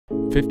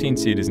15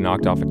 seed has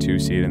knocked off a 2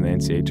 seed in the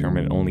NCAA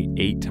tournament only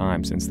 8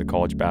 times since the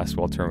college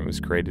basketball tournament was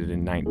created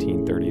in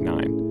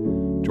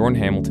 1939. Jordan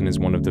Hamilton is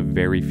one of the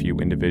very few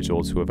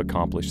individuals who have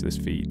accomplished this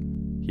feat.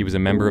 He was a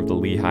member of the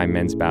Lehigh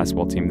men's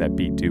basketball team that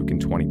beat Duke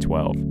in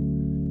 2012.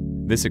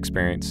 This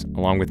experience,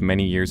 along with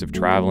many years of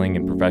traveling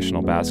and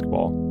professional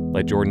basketball,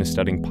 led Jordan to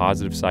studying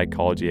positive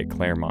psychology at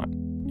Claremont.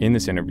 In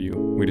this interview,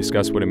 we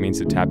discuss what it means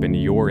to tap into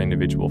your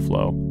individual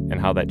flow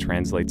and how that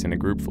translates into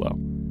group flow.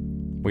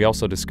 We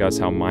also discuss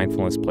how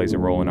mindfulness plays a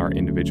role in our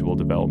individual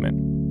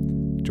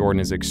development.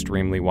 Jordan is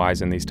extremely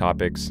wise in these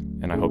topics,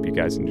 and I hope you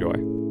guys enjoy.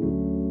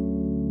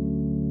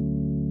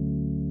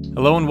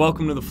 Hello and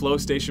welcome to the Flow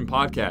Station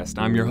podcast.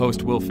 I'm your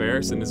host, Will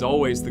Ferris, and as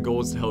always, the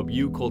goal is to help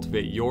you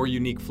cultivate your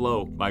unique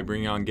flow by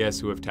bringing on guests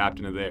who have tapped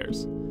into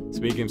theirs.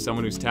 Speaking of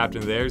someone who's tapped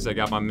into theirs, I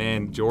got my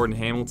man, Jordan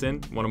Hamilton,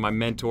 one of my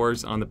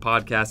mentors on the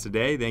podcast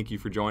today. Thank you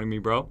for joining me,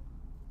 bro.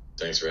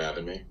 Thanks for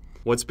having me.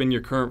 What's been your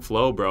current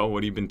flow, bro?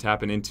 What have you been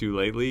tapping into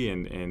lately?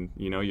 And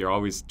you know, you're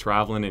always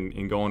traveling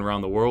and going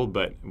around the world,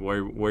 but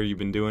where you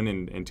been doing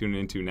and tuning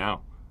into now?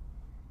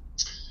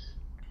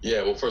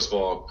 Yeah, well, first of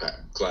all,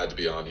 glad to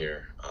be on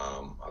here.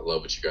 I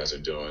love what you guys are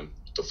doing,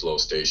 the Flow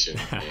Station,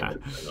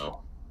 and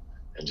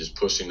just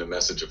pushing the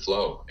message of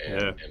flow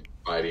and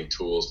providing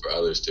tools for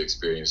others to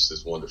experience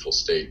this wonderful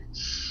state.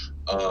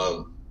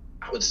 I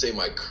would say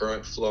my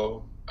current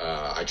flow,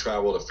 I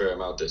traveled a fair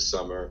amount this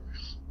summer.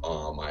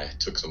 I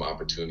took some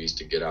opportunities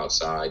to get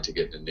outside, to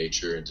get into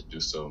nature, and to do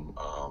some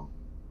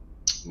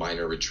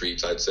minor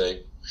retreats, I'd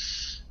say.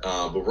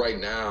 But right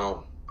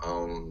now,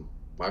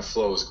 my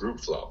flow is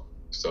group flow.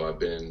 So I've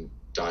been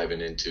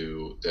diving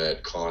into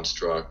that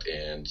construct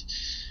and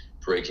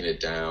breaking it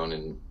down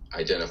and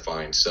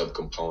identifying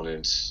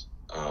subcomponents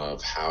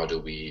of how do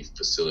we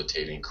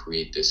facilitate and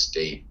create this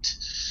state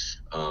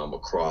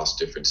across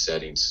different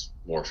settings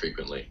more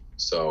frequently.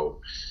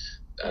 So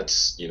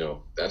that's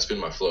been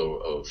my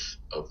flow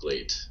of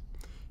late.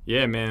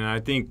 Yeah, man. I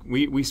think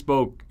we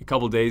spoke a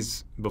couple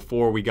days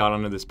before we got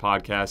onto this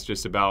podcast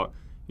just about,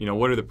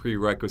 what are the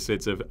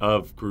prerequisites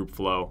of group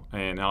flow?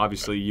 And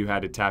obviously you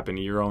had to tap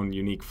into your own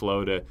unique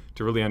flow to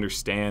really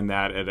understand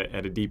that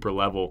at a deeper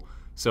level.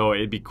 So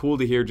it'd be cool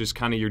to hear just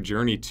kind of your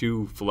journey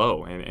to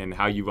flow and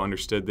how you've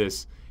understood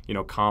this,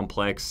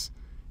 complex,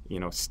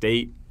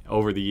 state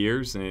over the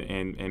years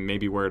and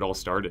maybe where it all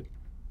started.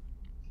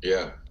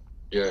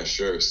 Yeah,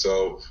 sure.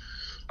 So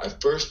I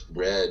first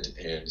read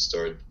and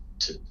started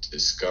to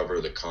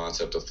discover the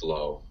concept of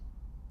flow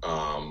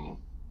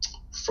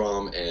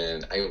from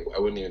I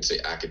wouldn't even say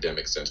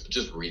academic sense, but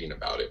just reading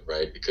about it,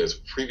 right? Because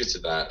previous to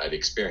that, I'd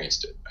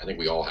experienced it. I think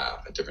we all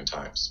have at different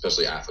times,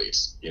 especially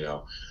athletes.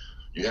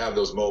 You have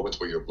those moments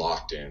where you're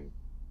locked in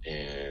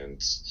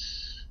and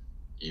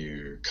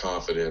your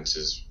confidence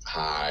is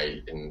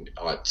high, and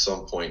at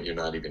some point you're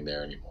not even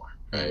there anymore,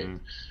 right?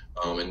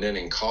 Mm-hmm. And then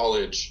in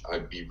college,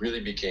 I really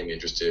became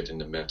interested in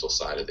the mental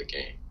side of the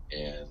game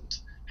and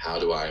how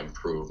do I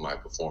improve my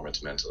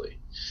performance mentally.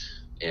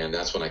 And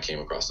that's when I came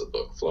across the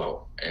book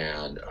Flow,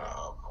 and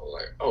I was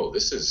like, "Oh,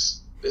 this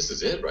is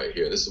it right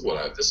here. This is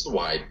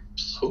why I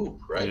poop,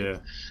 right? Yeah.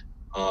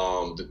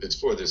 It's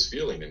for this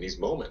feeling and these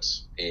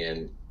moments,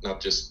 and not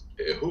just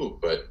a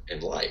hoop, but in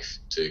life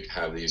to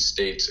have these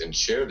states and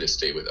share this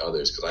state with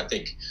others. Because I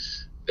think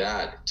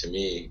that, to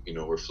me,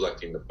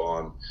 reflecting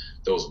upon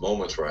those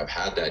moments where I've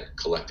had that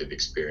collective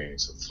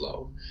experience of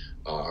flow,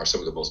 are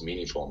some of the most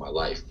meaningful in my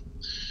life.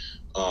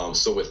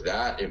 So with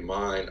that in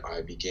mind,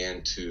 I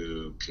began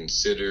to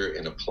consider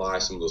and apply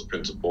some of those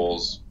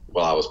principles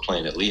while I was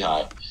playing at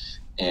Lehigh,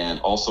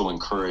 and also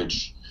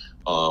encourage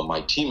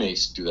my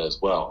teammates to do that as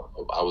well.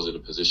 I was in a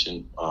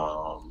position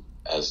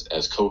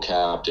as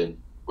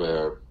co-captain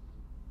where,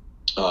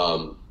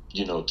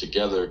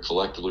 together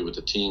collectively with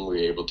the team, we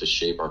were able to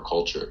shape our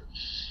culture.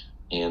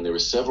 And there were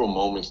several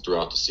moments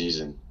throughout the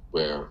season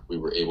where we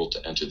were able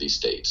to enter these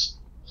states.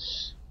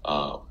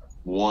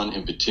 One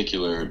in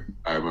particular,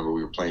 I remember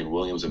we were playing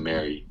Williams and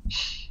Mary,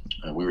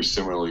 and we were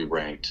similarly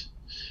ranked.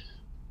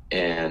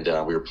 And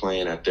we were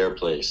playing at their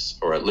place,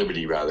 or at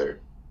Liberty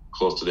rather,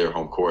 close to their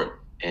home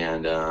court.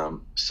 And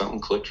something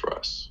clicked for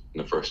us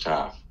in the first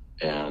half.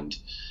 And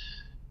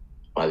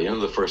by the end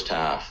of the first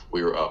half,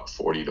 we were up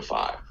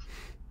 40-5.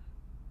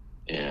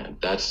 And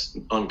that's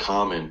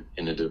uncommon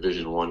in a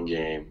Division I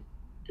game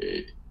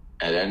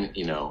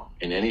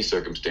in any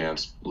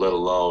circumstance, let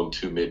alone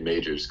two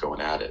mid-majors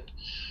going at it.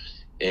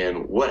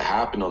 And what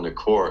happened on the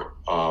court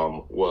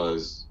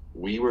was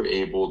we were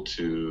able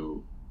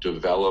to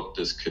develop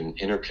this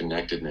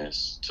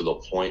interconnectedness to the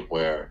point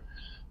where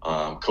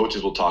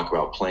coaches will talk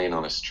about playing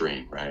on a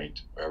string, right?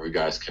 Where every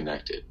guy's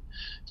connected.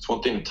 It's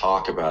one thing to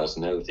talk about, it's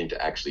another thing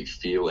to actually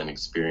feel and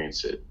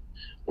experience it,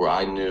 where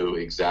I knew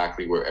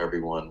exactly where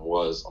everyone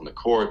was on the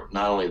court.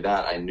 Not only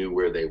that, I knew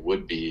where they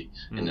would be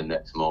in the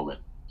next moment.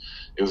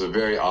 It was a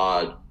very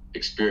odd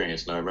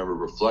experience, and I remember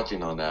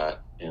reflecting on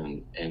that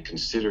and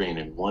considering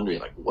and wondering,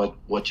 like,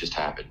 what just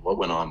happened? What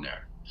went on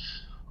there?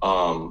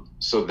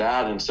 So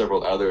that and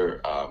several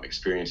other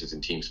experiences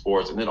in team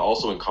sports, and then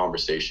also in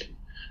conversation.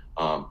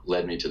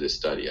 led me to this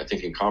study. I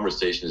think in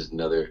conversation is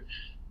another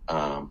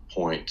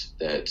point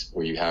that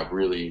where you have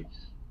really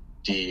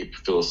deep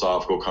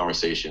philosophical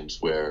conversations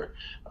where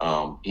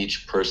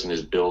each person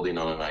is building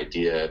on an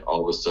idea.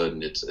 All of a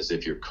sudden, it's as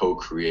if you're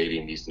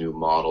co-creating these new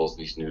models,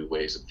 these new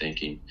ways of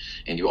thinking,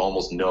 and you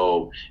almost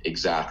know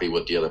exactly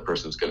what the other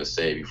person's going to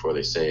say before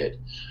they say it.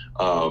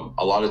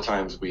 A lot of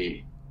times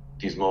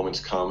these moments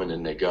come and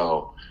then they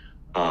go,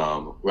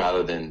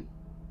 rather than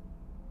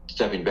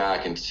stepping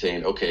back and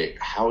saying, okay,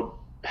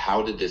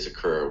 how did this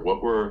occur?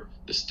 What were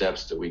the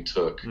steps that we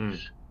took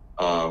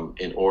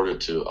in order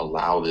to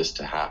allow this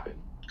to happen?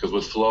 Because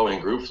with flow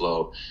and group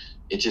flow,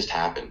 it just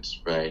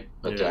happens, right?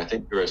 But I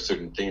think there are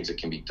certain things that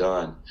can be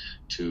done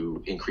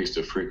to increase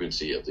the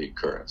frequency of the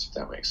occurrence, if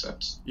that makes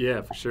sense.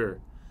 Yeah, for sure.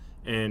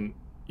 And,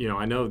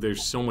 I know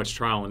there's so much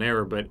trial and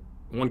error, but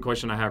one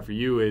question I have for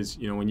you is,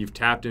 when you've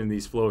tapped into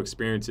these flow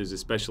experiences,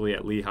 especially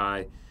at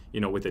Lehigh,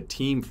 with a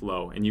team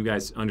flow, and you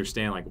guys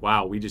understand, like,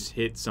 wow, we just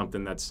hit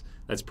something that's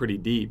pretty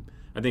deep.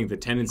 I think the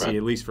tendency,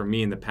 at least for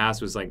me in the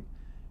past, was like,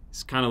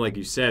 it's kind of like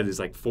you said, is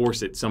like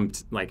force it,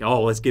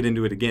 let's get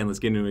into it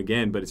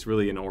again, but it's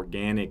really an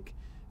organic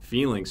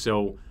feeling.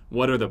 So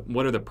what are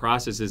the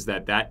processes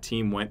that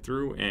team went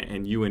through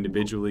and you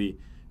individually,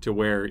 to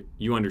where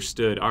you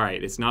understood, all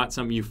right, it's not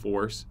something you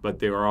force, but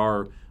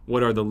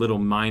what are the little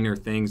minor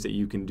things that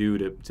you can do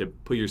to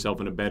put yourself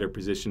in a better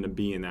position to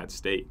be in that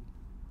state?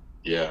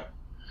 Yeah,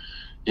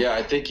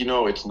 I think,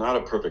 it's not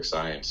a perfect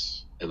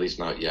science, at least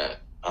not yet.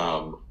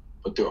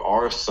 But there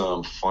are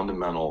some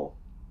fundamental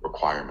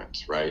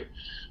requirements, right?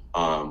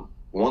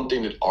 One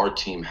thing that our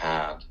team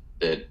had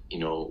that,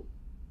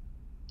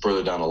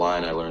 further down the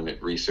line, I learned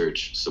that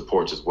research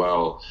supports as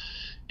well,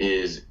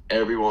 is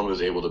everyone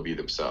was able to be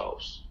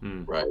themselves,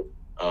 right?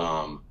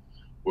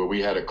 Where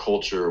we had a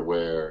culture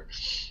where,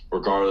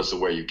 regardless of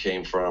where you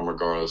came from,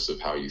 regardless of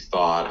how you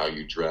thought, how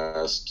you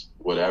dressed,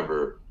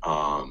 whatever,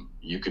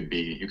 you could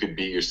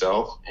be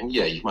yourself. And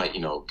yeah, you might,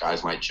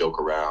 guys might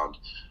joke around,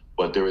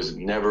 but there was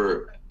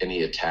never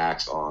any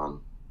attacks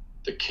on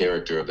the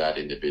character of that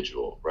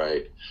individual,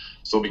 right?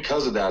 So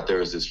because of that, there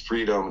was this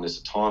freedom and this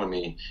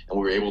autonomy, and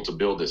we were able to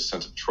build this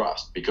sense of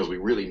trust because we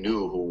really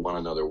knew who one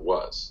another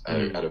was at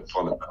a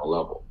fundamental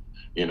level,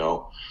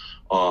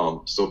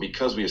 So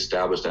because we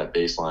established that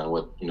baseline,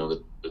 what,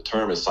 the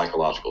term is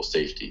psychological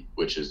safety,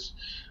 which is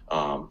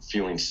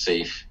feeling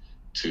safe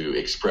to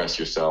express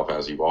yourself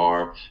as you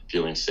are,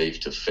 feeling safe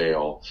to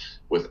fail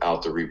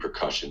without the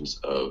repercussions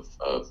of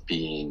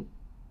being,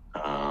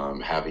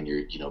 having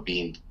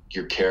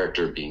your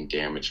character being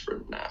damaged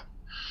from that.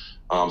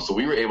 So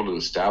we were able to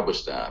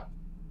establish that,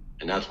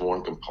 and that's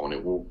one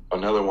component.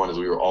 Another one is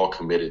we were all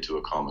committed to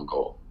a common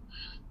goal.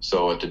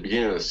 So at the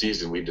beginning of the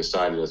season, we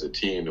decided as a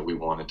team that we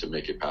wanted to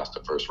make it past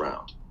the first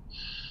round.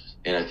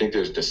 And I think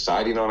there's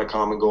deciding on a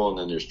common goal, and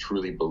then there's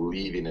truly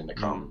believing in the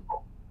common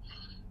goal.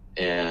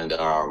 And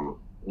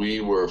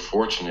we were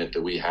fortunate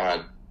that we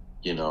had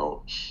a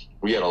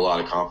lot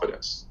of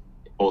confidence,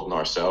 both in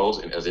ourselves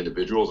and as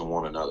individuals and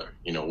one another.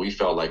 We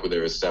felt like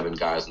there were 7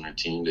 guys on the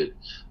team that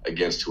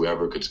against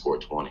whoever could score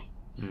 20.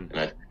 And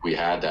I think we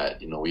had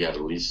that. We had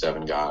at least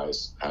 7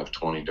 guys have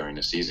 20 during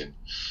the season.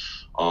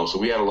 So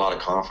we had a lot of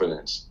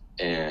confidence,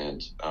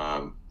 and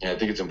I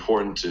think it's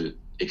important to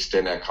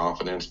extend that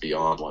confidence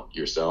beyond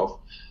yourself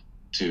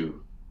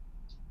to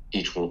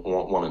each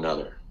one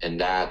another. And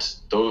that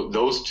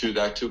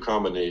two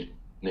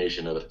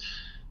combination of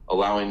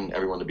allowing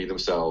everyone to be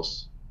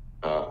themselves,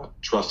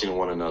 trusting in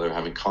one another,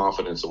 having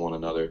confidence in one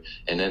another,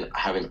 and then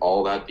having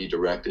all that be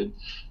directed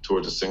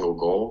towards a single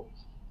goal,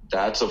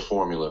 that's a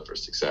formula for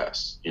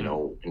success,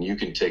 and you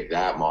can take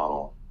that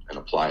model and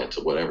apply it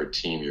to whatever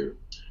team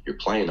you're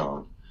playing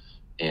on.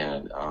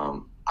 And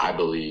I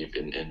believe,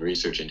 and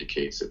research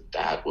indicates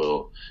that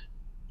will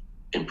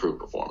improve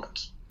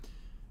performance.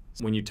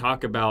 When you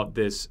talk about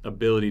this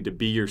ability to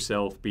be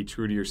yourself, be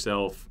true to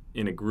yourself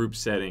in a group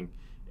setting,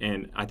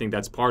 and I think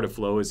that's part of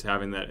flow, is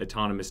having that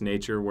autonomous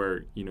nature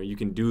where, you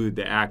can do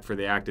the act for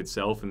the act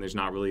itself, and there's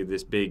not really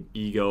this big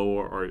ego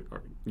or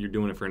you're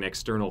doing it for an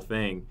external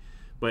thing.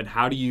 But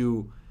how do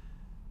you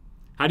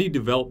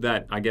develop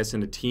that, I guess,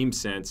 in a team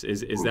sense?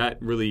 Is that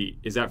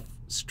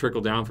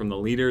trickle down from the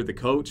leader, the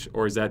coach,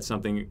 or is that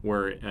something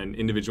where an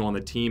individual on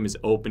the team is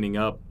opening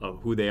up of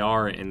who they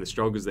are and the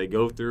struggles they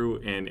go through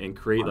and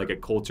create like a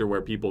culture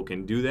where people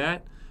can do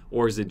that?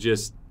 Or is it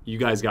just you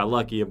guys got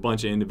lucky, a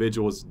bunch of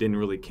individuals didn't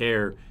really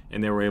care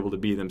and they were able to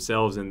be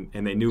themselves and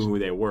they knew who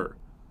they were?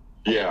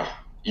 Yeah,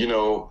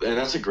 and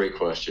that's a great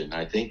question.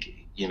 I think,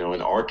 in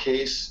our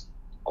case,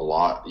 a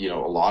lot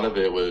of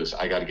it was,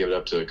 I got to give it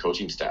up to the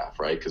coaching staff,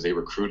 right? Because they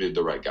recruited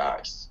the right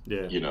guys.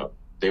 Yeah.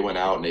 They went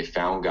out and they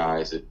found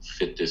guys that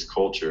fit this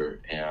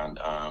culture, and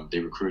they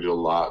recruited a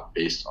lot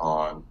based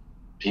on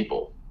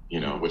people,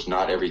 which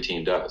not every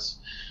team does.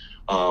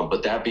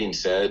 But that being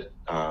said,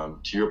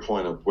 to your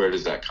point of where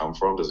does that come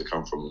from? Does it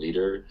come from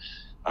leader?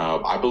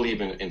 I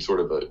believe in sort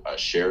of a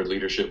shared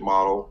leadership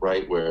model,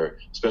 right? Where,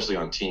 especially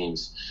on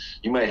teams,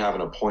 you might have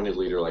an appointed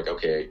leader, like,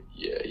 okay,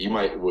 yeah, you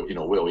might,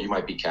 Will, you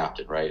might be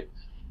captain, right?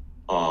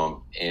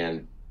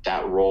 And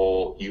that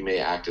role, you may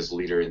act as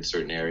leader in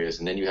certain areas,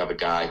 and then you have a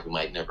guy who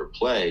might never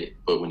play,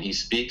 but when he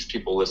speaks,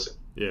 people listen.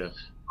 Yeah.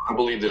 I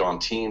believe that on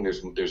team,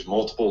 there's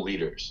multiple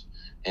leaders,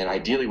 and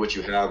ideally, what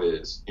you have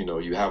is,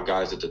 you have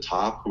guys at the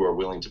top who are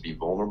willing to be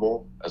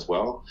vulnerable as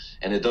well,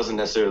 and it doesn't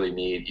necessarily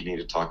you need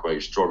to talk about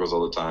your struggles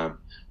all the time.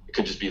 It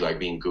could just be like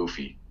being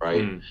goofy,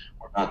 right?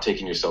 Or not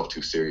taking yourself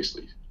too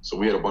seriously. So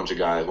we had a bunch of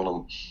guys. One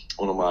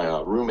of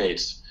my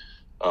roommates,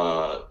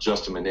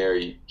 Justin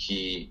Maneri,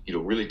 he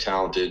really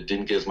talented,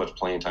 didn't get as much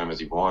playing time as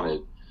he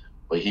wanted,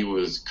 but he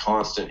was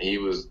constant. He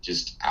was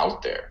just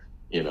out there,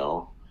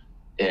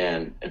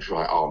 and people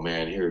are like, oh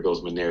man, here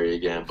goes Maneri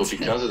again. But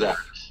because of that,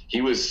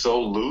 he was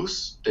so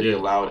loose that he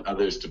allowed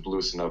others to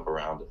loosen up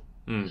around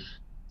him.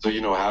 So,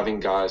 having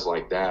guys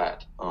like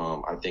that,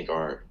 I think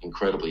are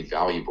incredibly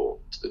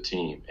valuable to the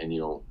team. And,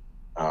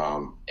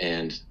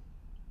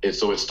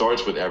 so it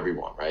starts with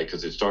everyone, right?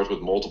 Because it starts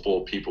with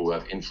multiple people who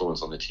have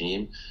influence on the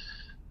team,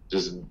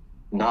 just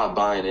not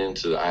buying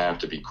into I have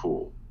to be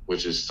cool,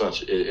 which is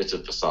it's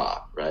a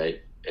facade,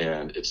 right?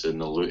 And it's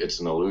an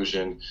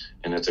illusion,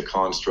 and it's a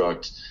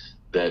construct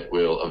that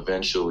will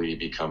eventually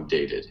become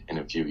dated in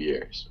a few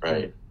years,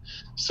 right?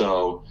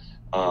 So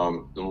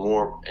the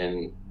more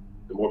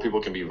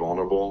people can be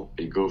vulnerable,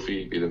 be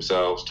goofy, be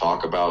themselves,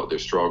 talk about their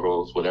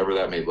struggles, whatever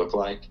that may look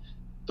like,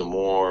 the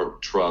more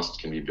trust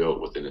can be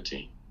built within a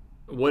team.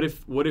 What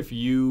if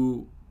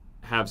you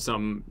have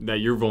something that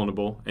you're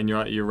vulnerable and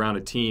you're around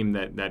a team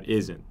that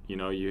isn't?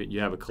 You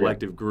have a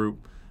collective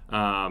group.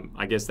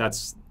 I guess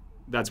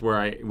that's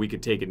where we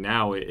could take it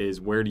now, is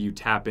where do you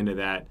tap into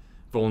that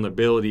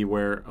vulnerability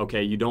where,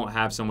 okay, you don't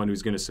have someone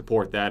who's going to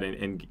support that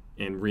and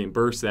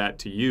reimburse that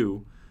to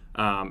you.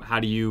 How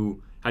do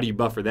you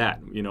buffer that?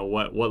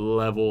 What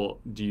level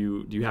do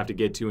you have to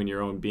get to in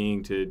your own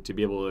being to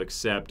be able to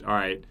accept, all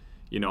right,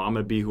 I'm going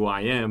to be who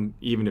I am,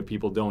 even if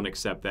people don't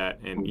accept that,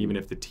 and even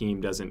if the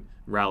team doesn't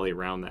rally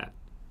around that.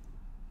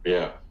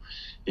 Yeah.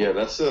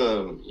 That's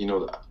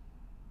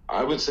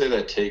I would say that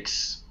it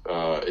takes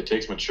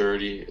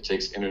maturity, it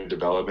takes inner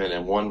development,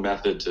 and one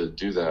method to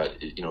do that,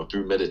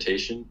 through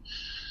meditation.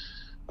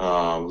 There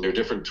are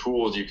different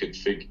tools you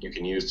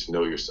can use to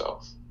know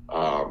yourself,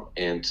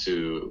 and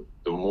the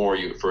more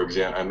for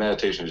example,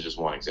 meditation is just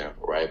one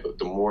example, right? But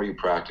the more you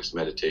practice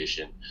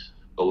meditation,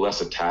 the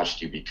less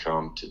attached you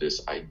become to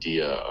this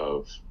idea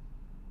of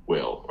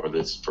Will, or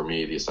this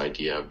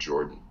idea of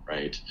Jordan,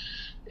 right?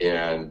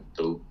 And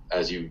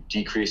as you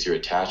decrease your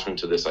attachment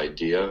to this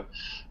idea,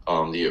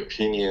 the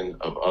opinion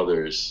of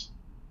others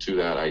to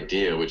that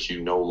idea, which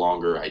you no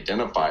longer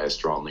identify as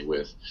strongly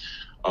with,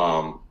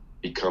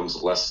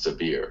 becomes less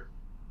severe.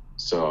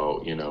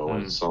 So,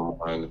 when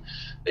someone,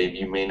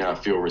 you may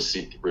not feel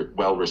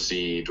well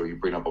received, or you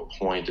bring up a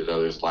point that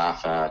others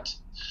laugh at,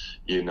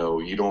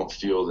 you don't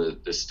feel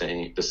the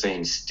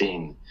same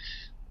sting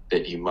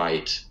that you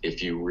might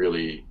if you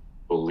really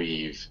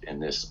believe in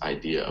this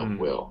idea of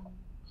will.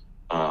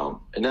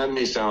 And that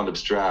may sound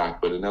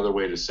abstract, but another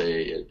way to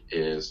say it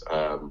is,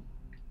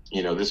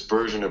 this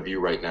version of you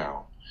right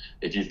now,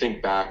 if you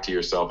think back to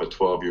yourself at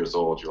 12 years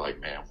old, you're like,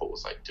 man, what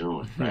was I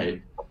doing,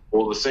 right?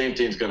 Well, the same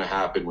thing's going to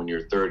happen when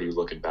you're 30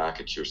 looking back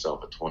at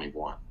yourself at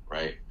 21,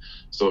 right?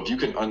 So if you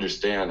can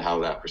understand how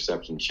that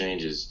perception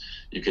changes,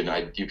 you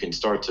can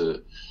start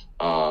to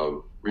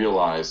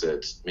realize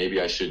that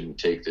maybe I shouldn't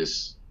take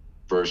this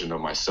version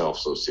of myself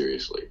so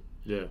seriously.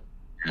 Yeah.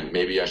 And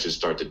maybe I should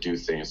start to do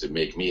things that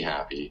make me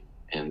happy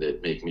and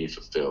that make me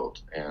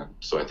fulfilled. And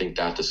so I think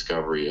that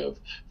discovery of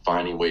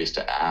finding ways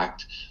to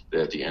act, that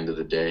at the end of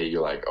the day,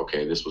 you're like,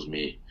 okay, this was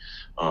me.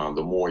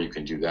 The more you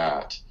can do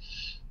that,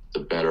 the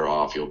better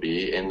off you'll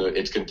be. And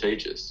it's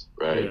contagious,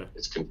 right? Yeah.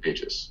 It's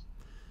contagious.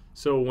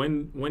 So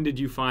when did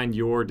you find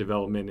your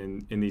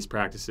development in these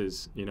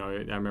practices? I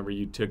remember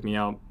you took me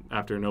out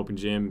after an open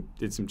gym,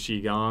 did some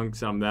Qigong,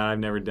 something that I've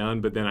never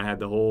done, but then I had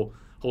the whole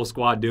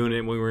squad doing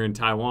it when we were in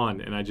Taiwan.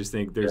 And I just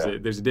think there's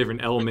a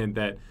different element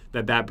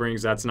that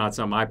brings. That's not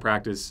something I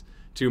practice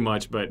too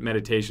much, but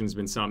meditation's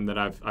been something that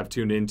I've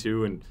tuned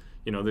into, and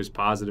there's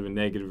positive and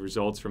negative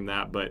results from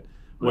that. But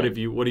what have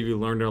you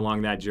learned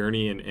along that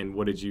journey, and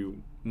when did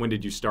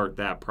you start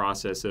that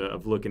process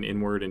of looking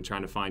inward and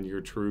trying to find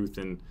your truth,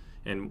 and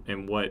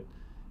what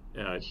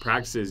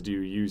practices do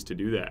you use to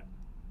do that?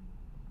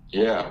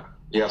 Yeah.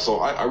 So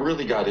I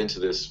really got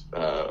into this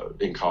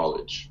in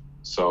college.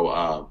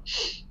 So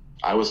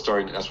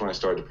that's when I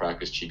started to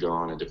practice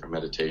Qigong and different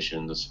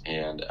meditations.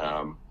 And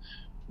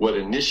what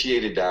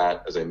initiated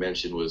that, as I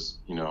mentioned, was,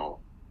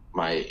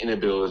 my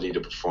inability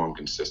to perform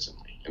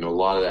consistently. And a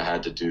lot of that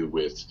had to do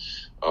with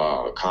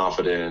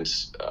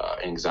confidence,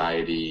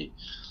 anxiety,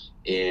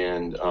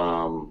 and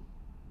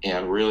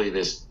really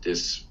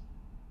this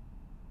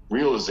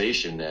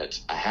realization that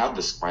I have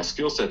my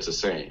skill set's the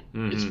same.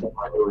 Mm-hmm. It's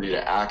my ability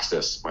to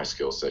access my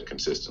skill set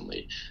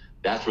consistently.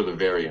 That's where the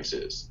variance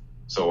is.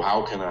 So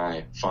how can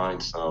I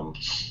find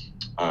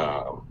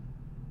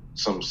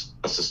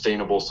a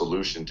sustainable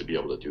solution to be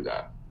able to do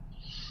that?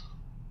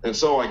 And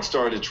so I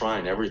started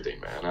trying everything,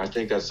 man. I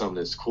think that's something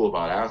that's cool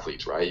about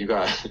athletes, right? You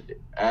got,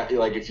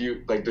 like, if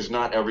you, like, there's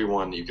not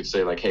everyone you could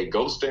say, like, hey,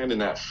 go stand in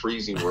that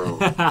freezing room,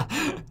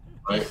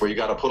 right? Where you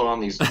got to put on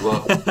these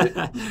gloves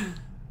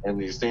and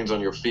these things on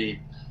your feet.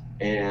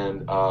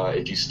 And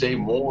if you stay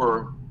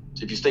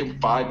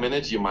 5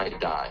 minutes, you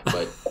might die,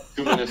 but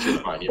 2 minutes, you're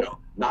fine,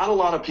 Not a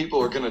lot of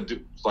people are going to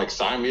do, like,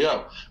 sign me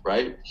up,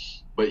 right?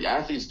 But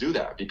athletes do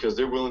that because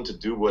they're willing to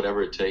do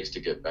whatever it takes to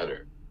get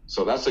better.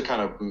 So that's the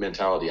kind of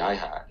mentality I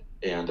had.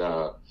 And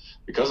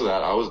because of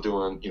that, I was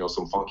doing,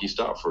 some funky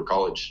stuff for a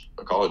college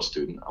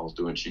student. I was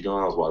doing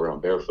Qigong. I was walking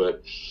around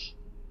barefoot,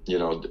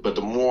 but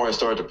the more I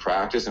started to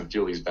practice and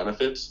feel these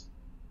benefits,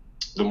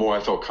 the more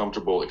I felt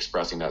comfortable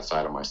expressing that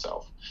side of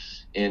myself.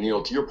 And,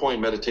 to your point,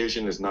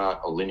 meditation is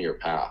not a linear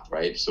path,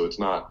 right? So it's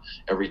not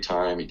every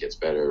time it gets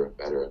better and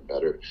better and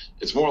better.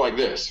 It's more like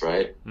this,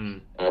 right?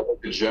 And I think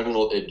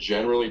it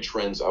generally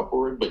trends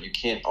upward, but you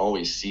can't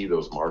always see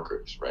those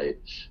markers, right?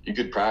 You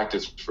could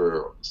practice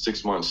for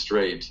 6 months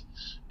straight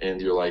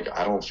and you're like,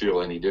 I don't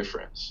feel any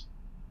difference.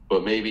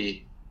 But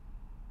maybe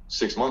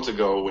 6 months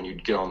ago when you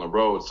get on the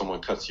road,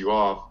 someone cuts you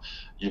off,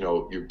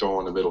 you're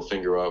throwing the middle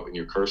finger up and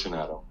you're cursing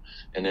at them.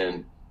 And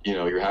then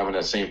you're having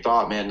that same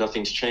thought, man,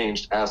 nothing's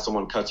changed, as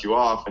someone cuts you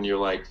off and you're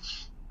like,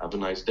 have a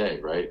nice day,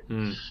 right?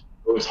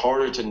 So it's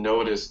harder to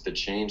notice the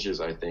changes,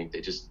 I think.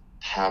 They just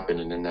happen,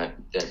 and then that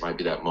might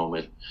be that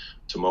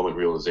moment-to-moment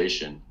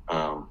realization.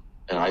 And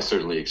I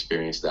certainly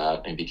experienced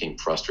that and became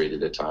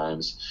frustrated at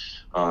times.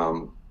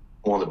 One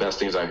of the best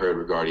things I heard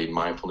regarding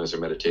mindfulness or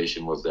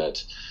meditation was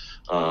that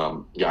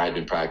guy had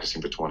been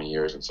practicing for 20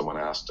 years, and someone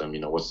asked him,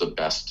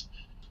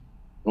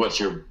 what's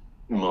your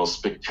most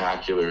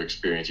spectacular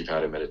experience you've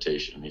had in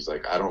meditation? And he's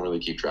like, I don't really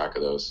keep track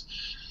of those.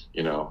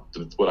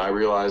 What I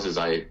realize is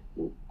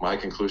my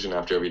conclusion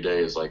after every day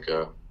is like,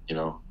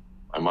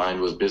 my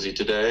mind was busy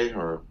today,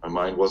 or my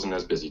mind wasn't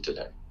as busy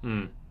today.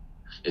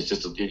 It's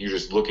just, you're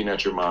just looking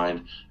at your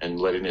mind and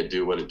letting it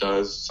do what it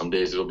does. Some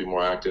days it'll be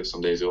more active, some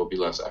days it'll be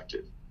less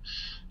active.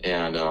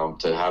 And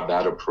to have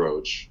that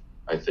approach,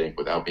 I think,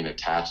 without being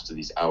attached to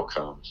these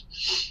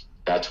outcomes,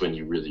 that's when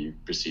you really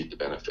receive the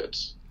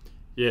benefits.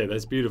 Yeah,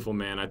 that's beautiful,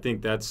 man. I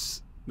think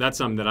that's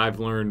something that I've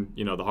learned,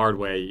 the hard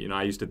way.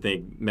 I used to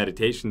think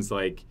meditation's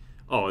like,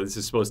 oh, this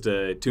is supposed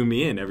to tune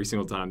me in every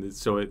single time.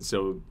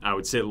 So I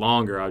would sit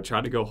longer. I would try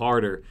to go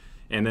harder.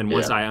 And then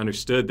once I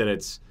understood that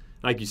it's,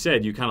 like you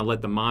said, you kind of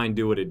let the mind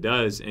do what it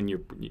does, and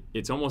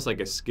it's almost like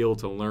a skill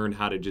to learn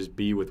how to just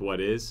be with what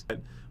is.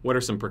 What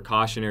are some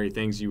precautionary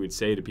things you would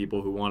say to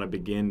people who want to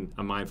begin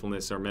a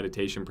mindfulness or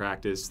meditation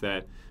practice,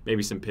 that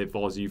maybe some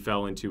pitfalls you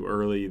fell into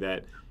early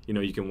that,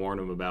 you can warn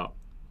them about?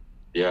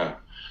 Yeah.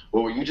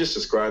 Well, what you just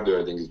described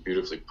there, I think, is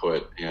beautifully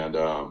put. And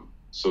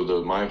so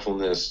the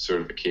mindfulness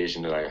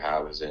certification that I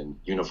have is in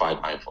Unified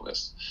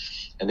Mindfulness.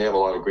 And they have a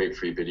lot of great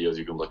free videos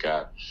you can look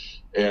at.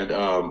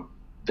 And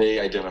they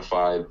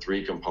identified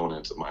 3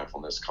 components of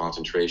mindfulness: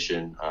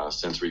 concentration,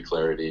 sensory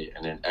clarity,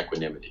 and then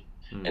equanimity.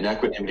 And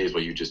equanimity is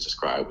what you just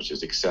described, which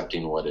is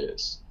accepting what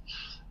is.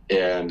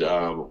 And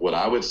what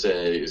I would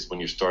say is, when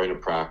you're starting to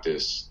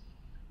practice,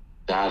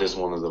 that is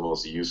one of the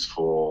most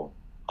useful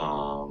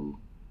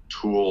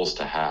tools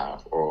to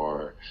have,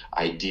 or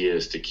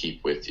ideas to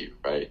keep with you,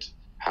 right?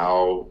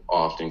 How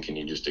often can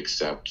you just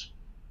accept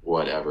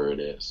whatever it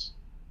is?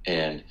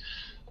 And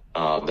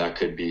that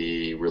could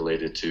be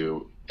related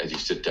to, as you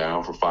sit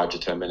down for 5 to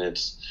 10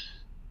 minutes,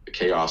 the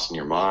chaos in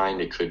your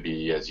mind. It could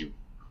be as you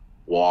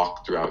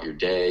walk throughout your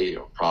day,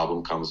 a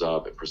problem comes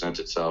up, it presents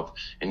itself,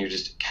 and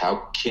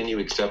how can you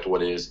accept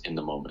what is in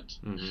the moment?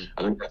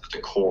 I think that's the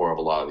core of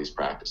a lot of these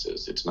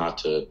practices. It's not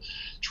to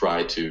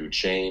try to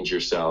change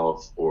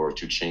yourself or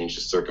to change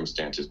the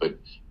circumstances, but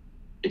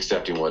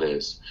accepting what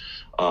is.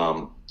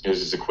 There's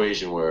this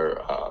equation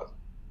where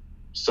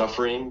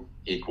suffering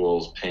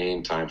equals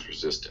pain times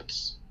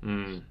resistance.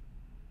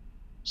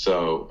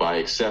 So by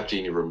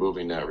accepting, you're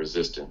removing that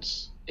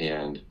resistance,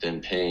 and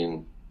then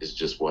pain is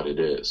just what it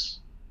is,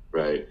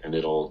 right? And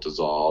it'll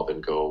dissolve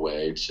and go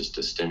away. It's just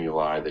a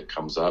stimuli that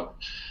comes up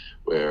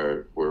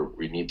where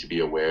we need to be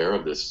aware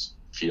of this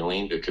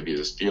feeling. It could be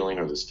this feeling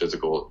or this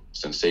physical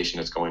sensation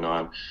that's going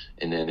on.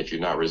 And then if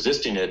you're not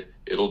resisting it,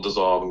 it'll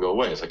dissolve and go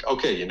away. It's like,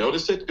 okay, you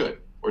noticed it? Good.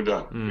 We're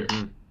done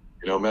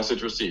here.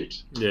 Message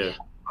received. Yeah.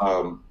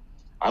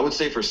 I would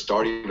say for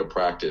starting to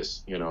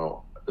practice,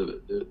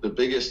 the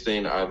biggest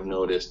thing I've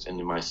noticed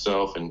in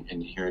myself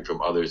and hearing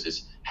from others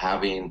is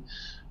having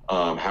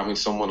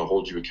someone to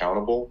hold you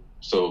accountable.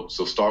 So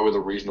start with a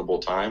reasonable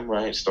time,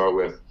 right? Start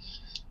with,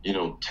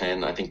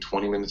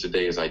 20 minutes a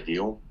day is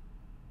ideal.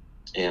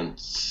 And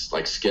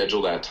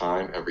schedule that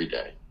time every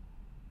day,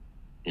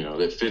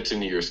 that fits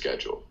into your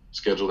schedule.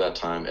 Schedule that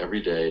time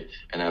every day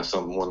and have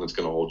someone that's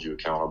going to hold you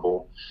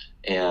accountable.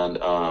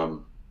 And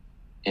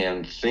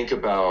think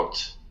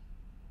about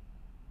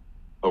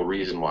a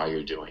reason why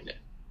you're doing it.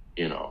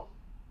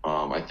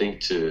 I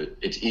think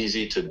it's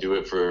easy to do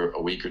it for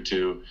a week or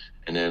two,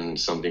 and then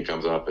something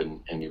comes up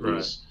and you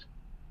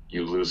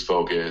lose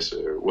focus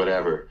or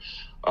whatever.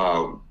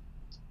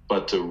 But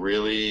but to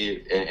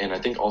really, and I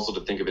think also to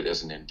think of it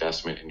as an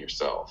investment in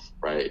yourself,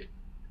 right?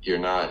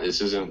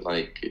 It's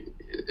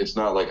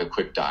not like a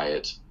quick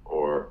diet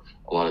or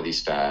a lot of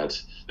these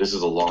fads. This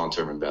is a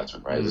long-term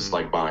investment, right? This is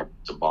like buying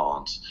to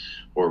bonds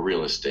or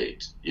real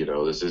estate.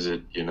 This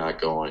isn't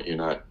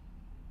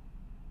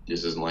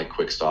like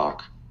quick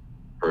stock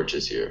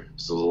purchase here.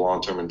 This is a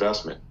long-term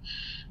investment.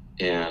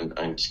 And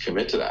just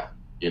commit to that,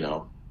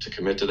 to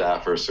commit to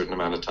that for a certain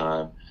amount of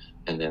time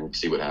and then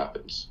see what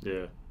happens.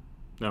 Yeah.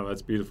 No,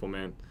 that's beautiful,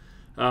 man.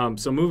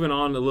 So moving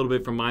on a little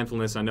bit from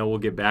mindfulness, I know we'll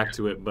get back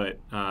to it, but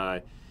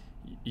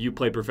you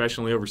play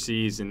professionally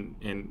overseas,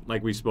 and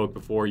like we spoke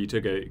before, you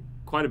took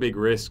quite a big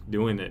risk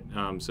doing it.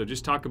 So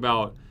just talk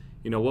about,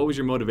 what was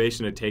your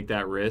motivation to take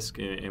that risk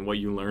and what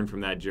you learned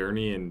from that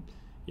journey, and,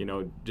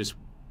 just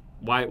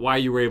why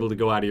you were able to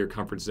go out of your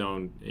comfort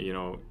zone,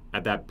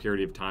 at that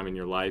period of time in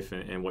your life,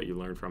 and what you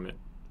learned from it.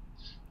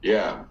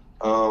 Yeah.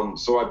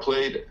 So I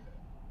played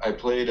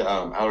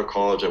out of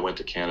college. I went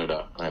to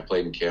Canada, and I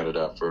played in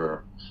Canada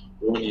for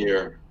 1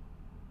 year.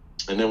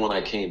 And then when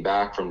I came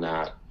back from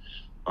that,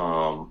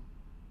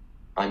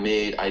 I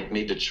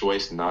made the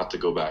choice not to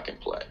go back and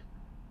play,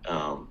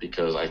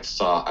 because I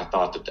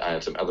thought that I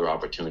had some other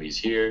opportunities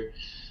here.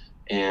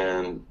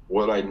 And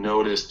what I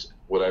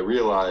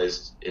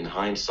realized in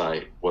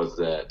hindsight was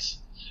that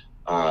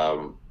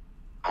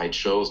I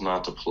chose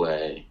not to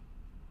play.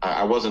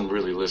 I wasn't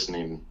really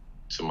listening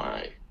to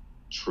my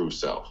true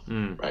self,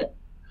 right?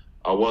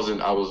 I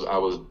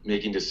was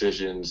making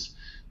decisions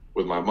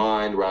with my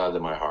mind rather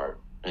than my heart.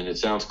 And it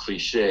sounds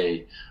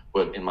cliche,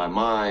 but in my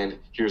mind,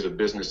 here's a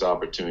business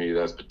opportunity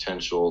that's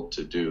potential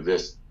to do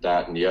this,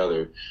 that, and the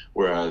other.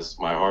 Whereas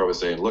my heart was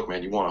saying, look,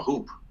 man, you want to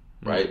hoop,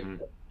 right?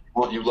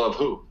 You love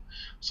hoop.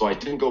 So I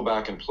didn't go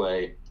back and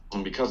play.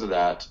 And because of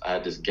that, I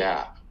had this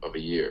gap of a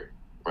year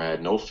where I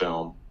had no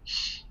film.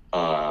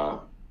 I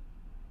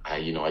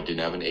didn't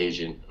have an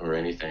agent or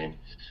anything,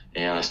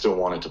 and I still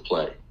wanted to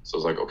play. So I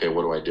was like, okay,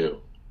 what do I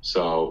do?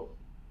 So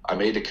I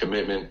made the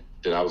commitment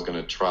that I was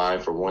going to try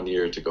for 1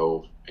 year to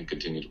go and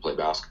continue to play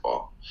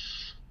basketball.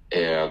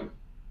 And,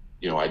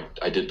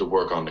 I did the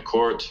work on the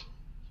court.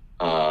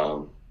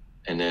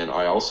 And then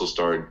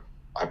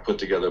I put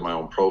together my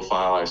own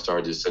profile. I had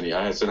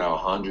sent out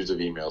hundreds of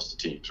emails to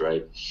teams,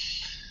 right?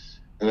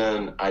 And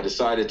then I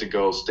decided to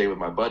go stay with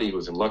my buddy who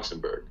was in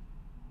Luxembourg.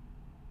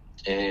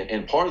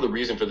 And part of the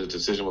reason for the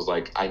decision was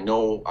like, I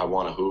know I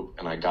want to hoop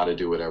and I got to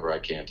do whatever I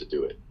can to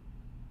do it.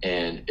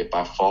 And if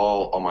I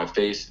fall on my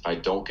face, if I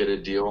don't get a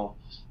deal,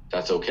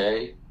 that's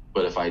okay.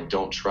 But if I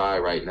don't try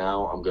right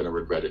now, I'm going to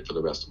regret it for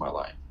the rest of my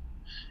life.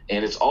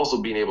 And it's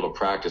also being able to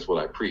practice what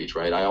I preach,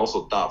 right? I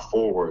also thought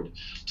forward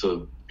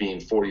to being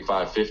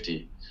 45,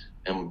 50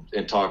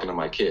 and talking to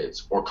my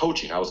kids or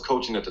coaching. I was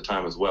coaching at the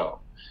time as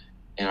well.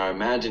 And I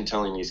imagine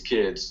telling these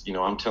kids,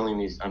 I'm telling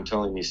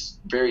these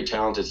very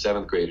talented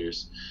seventh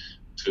graders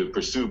to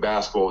pursue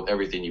basketball with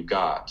everything you've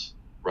got,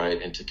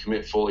 right? And to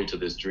commit fully to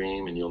this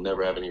dream, and you'll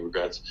never have any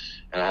regrets.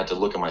 And I had to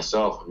look at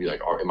myself and be like,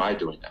 am I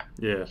doing that?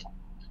 Yeah.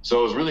 So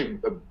it was really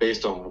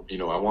based on,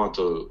 I want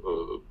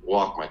to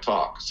walk my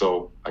talk.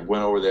 So I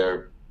went over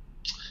there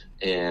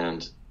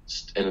and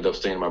ended up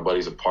staying in my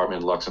buddy's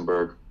apartment in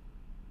Luxembourg,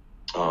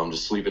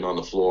 just sleeping on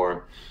the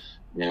floor,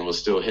 and was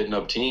still hitting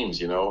up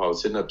teams. I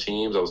was hitting up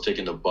teams. I was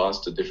taking the bus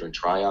to different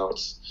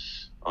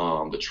tryouts,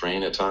 the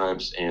train at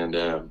times, and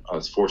I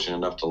was fortunate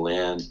enough to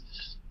land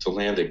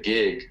a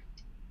gig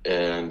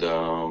and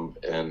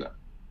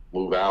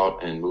move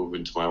out and move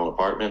into my own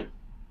apartment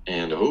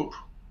and hoop,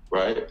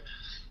 right?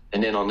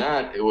 And then on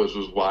that, it was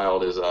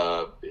wild as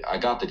I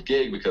got the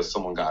gig because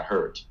someone got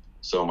hurt.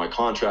 So my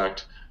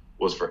contract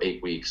was for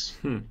 8 weeks.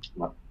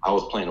 I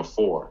was playing a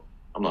 4.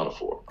 I'm not a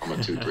 4. I'm a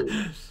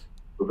 2-3.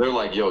 So they're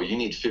like, yo, you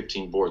need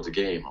 15 boards a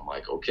game. I'm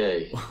like,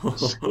 okay,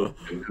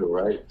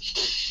 right?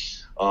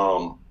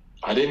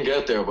 I didn't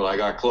get there, but I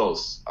got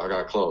close.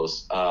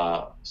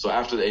 So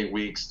after the 8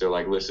 weeks, they're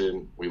like,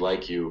 listen, we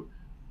like you,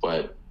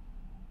 but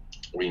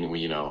we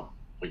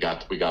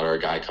got our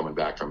guy coming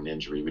back from an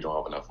injury. We don't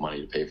have enough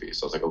money to pay for you.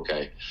 So I was like,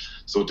 okay.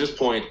 So at this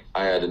point,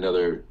 I had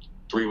another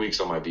 3 weeks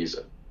on my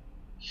visa.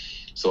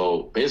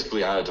 So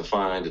basically, I had to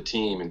find a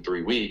team in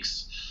 3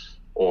 weeks,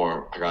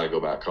 or I got to go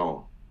back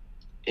home.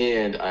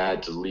 And I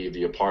had to leave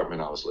the apartment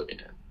I was living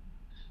in.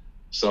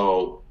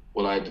 So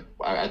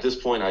at this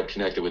point, I'd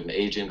connected with an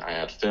agent. I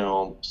had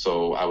film,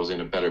 so I was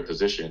in a better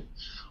position.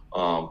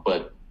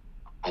 But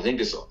I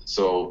think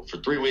so for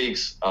 3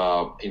 weeks,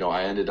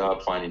 I ended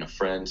up finding a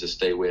friend to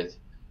stay with,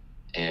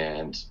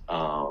 and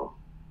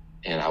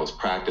I was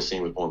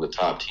practicing with one of the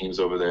top teams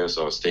over there.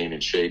 So I was staying in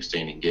shape,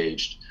 staying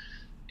engaged.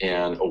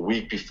 And a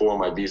week before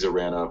my visa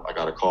ran up, I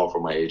got a call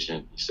from my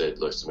agent. He said,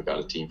 listen, I got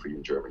a team for you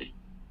in Germany.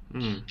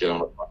 Get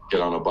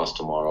on a bus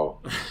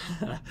tomorrow.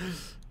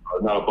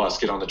 Not a bus,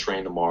 get on the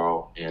train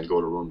tomorrow and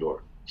go to Rundor.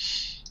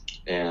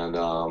 And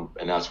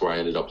that's where I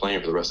ended up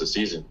playing for the rest of the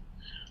season.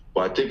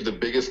 But I think the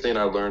biggest thing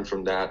I learned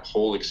from that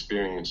whole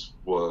experience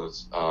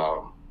was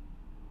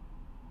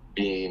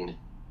being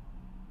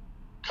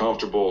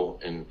comfortable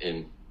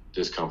in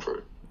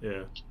discomfort.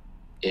 Yeah.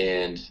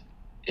 And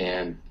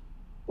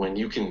when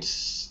you can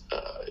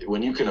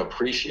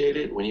appreciate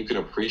it, when you can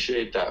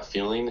appreciate that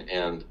feeling,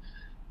 and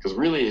because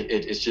really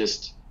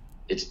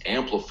it's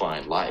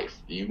amplifying life.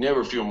 You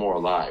never feel more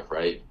alive,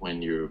 right?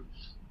 When you're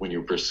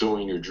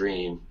pursuing your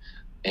dream,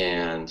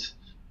 and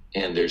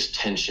there's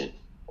tension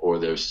or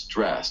there's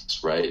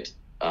stress, right?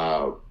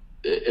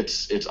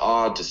 It's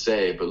odd to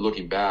say, but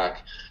looking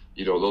back,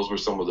 those were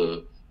some of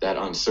that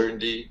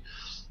uncertainty.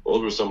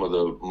 Those were some of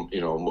that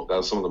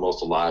was some of the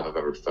most alive I've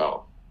ever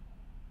felt.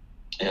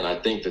 And I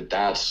think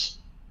that's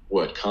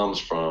what comes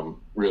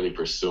from really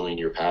pursuing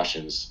your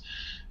passions,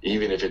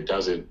 even if it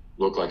doesn't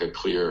look like a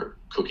clear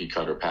cookie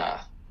cutter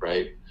path,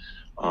 right?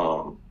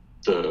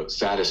 The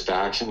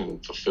satisfaction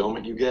and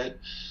fulfillment you get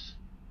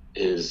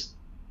is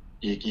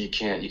you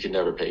can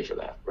never pay for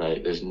that,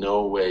 right? There's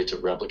no way to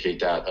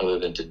replicate that other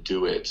than to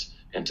do it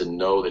and to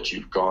know that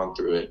you've gone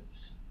through it,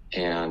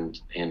 and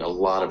a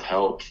lot of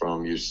help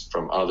from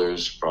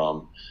others,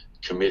 from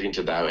committing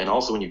to that. And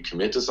also when you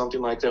commit to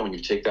something like that, when you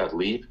take that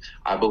leap,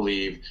 I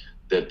believe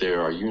that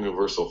there are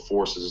universal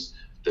forces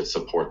that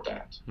support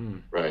that,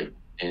 right?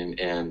 And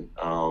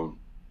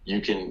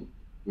you can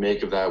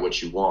make of that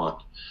what you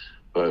want,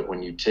 but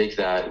when you take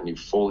that and you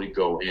fully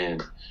go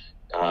in,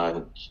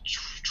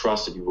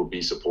 trust that you will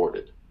be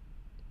supported.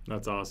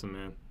 That's awesome,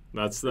 man.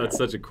 That's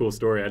such a cool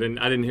story. I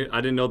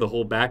didn't know the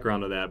whole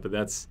background of that, but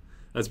that's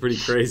pretty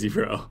crazy,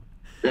 bro.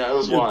 Yeah, it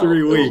was wild.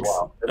 3 weeks.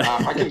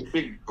 I can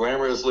speak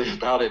glamorously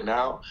about it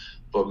now,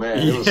 but man,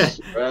 it was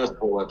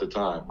stressful at the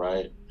time,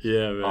 right?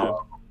 Yeah, man.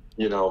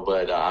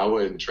 But I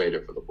wouldn't trade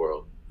it for the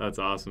world. That's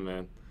awesome,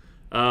 man.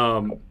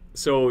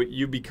 So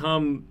you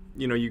become,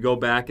 you go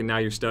back and now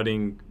you're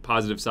studying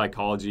positive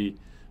psychology.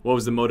 What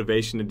was the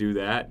motivation to do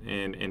that,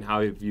 and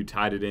how have you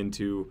tied it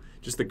into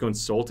just the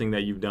consulting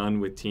that you've done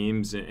with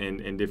teams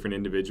and different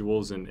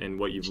individuals, and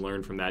what you've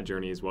learned from that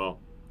journey as well?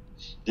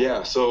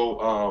 Yeah,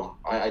 so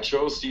I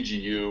chose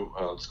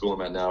CGU, the school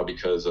I'm at now,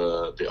 because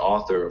the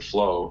author of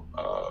Flow,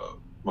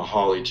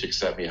 Mihaly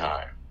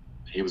Csikszentmihalyi,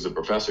 he was a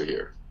professor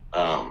here.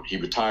 He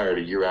retired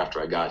a year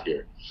after I got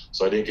here,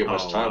 so I didn't get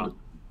much time.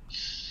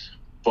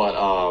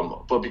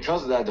 Wow. But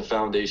because of that, the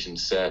foundation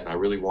set, and I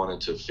really wanted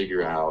to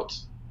figure out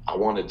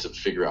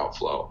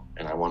flow,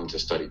 and I wanted to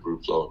study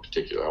group flow in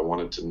particular. I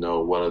wanted to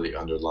know what are the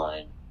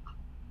underlying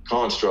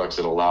constructs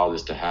that allow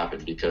this to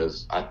happen,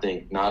 because I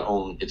think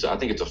it's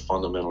a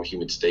fundamental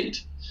human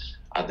state.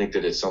 I think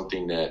that it's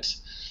something that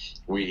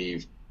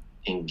we've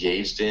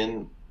engaged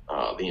in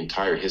the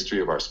entire history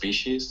of our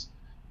species,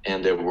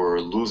 and that we're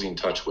losing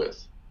touch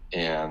with,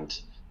 and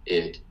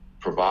it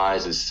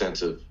provides a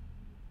sense of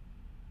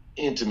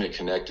intimate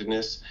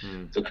connectedness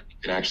that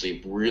can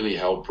actually really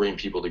help bring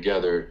people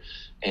together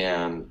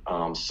and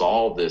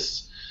solve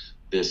this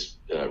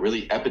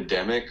really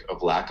epidemic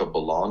of lack of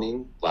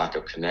belonging, lack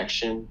of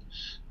connection,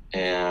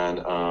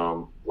 and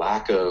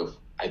lack of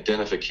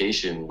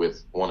identification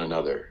with one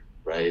another,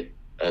 right?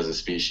 As a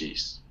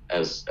species,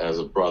 as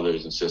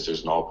brothers and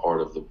sisters, and all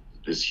part of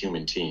this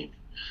human team.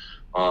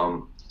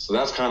 So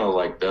that's kind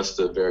of that's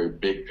the very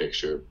big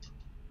picture.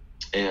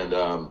 And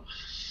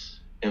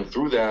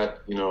through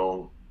that,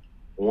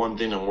 one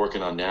thing I'm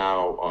working on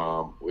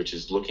now, which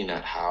is looking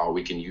at how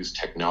we can use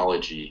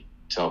technology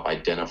to help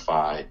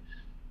identify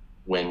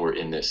when we're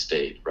in this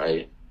state,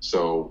 right?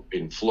 So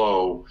in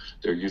Flow,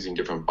 they're using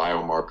different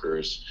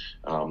biomarkers.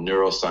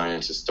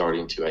 Neuroscience is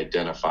starting to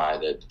identify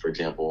that, for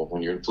example,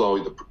 when you're in Flow,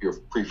 your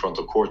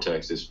prefrontal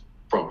cortex, this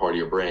front part of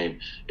your brain,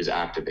 is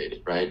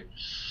activated, right?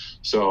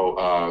 So,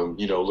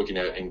 looking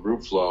at in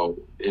group flow,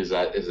 is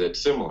that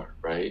similar,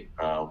 right?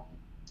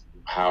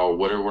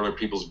 What are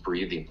people's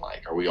breathing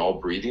like? Are we all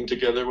breathing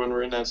together when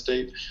we're in that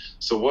state?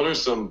 So what are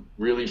some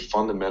really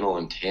fundamental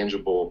and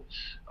tangible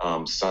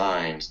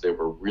signs that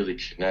we're really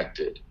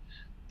connected,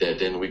 that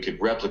then we could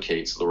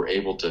replicate, so that we're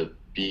able to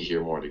be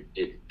here more,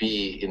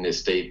 be in this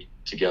state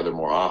together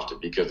more often,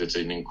 because it's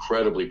an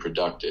incredibly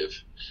productive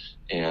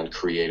and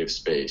creative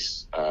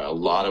space. A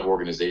lot of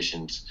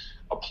organizations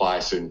apply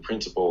certain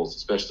principles,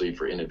 especially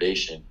for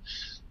innovation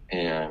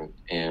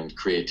and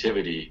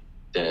creativity,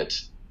 that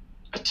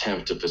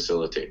attempt to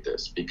facilitate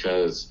this,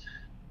 because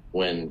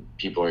when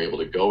people are able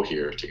to go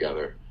here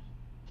together,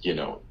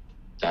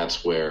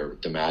 that's where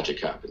the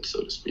magic happens,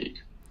 so to speak.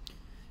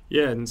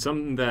 Yeah, and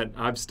something that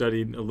I've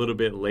studied a little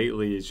bit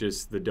lately is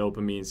just the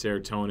dopamine,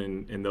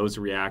 serotonin, and those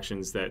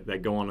reactions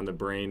that go on in the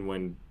brain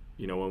when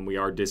we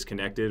are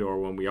disconnected or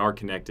when we are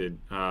connected.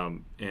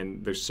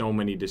 And there's so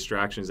many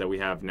distractions that we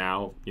have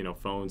now,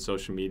 phones,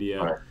 social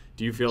media. Right.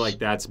 Do you feel like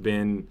that's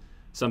been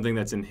something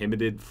that's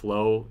inhibited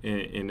flow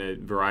in a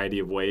variety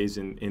of ways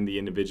in the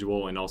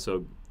individual and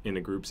also in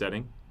a group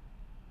setting?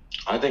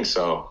 I think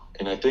so.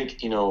 And I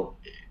think,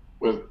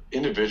 with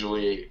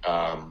individually,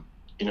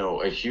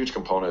 a huge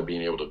component of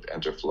being able to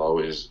enter flow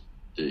is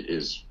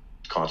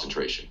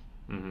concentration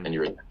and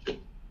your attention,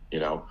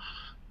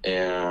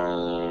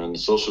 and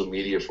social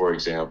media, for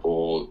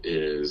example,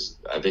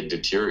 I think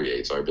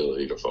deteriorates our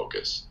ability to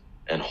focus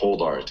and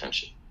hold our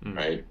attention,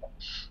 right?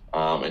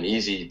 An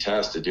easy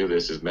test to do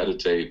this is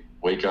meditate,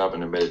 wake up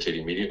and then meditate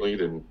immediately,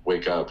 then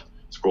wake up,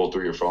 scroll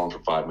through your phone for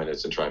 5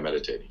 minutes and try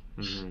meditating.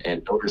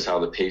 And notice how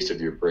the pace of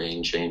your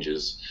brain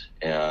changes.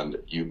 And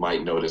you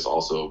might notice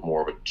also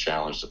more of a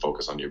challenge to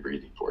focus on your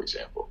breathing, for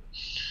example.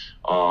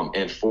 And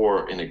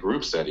in a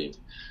group setting,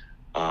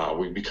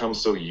 we've become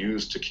so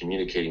used to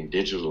communicating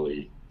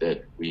digitally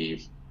that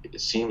it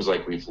seems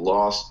like we've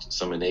lost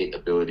some innate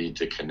ability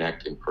to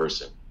connect in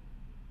person,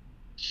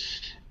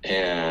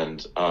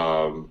 and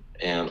aren't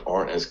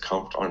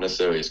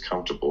necessarily as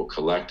comfortable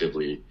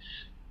collectively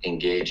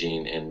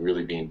engaging and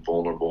really being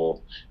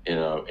vulnerable in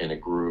a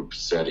group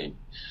setting.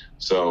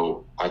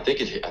 So I think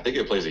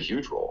it plays a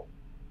huge role.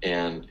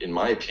 And in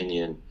my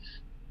opinion,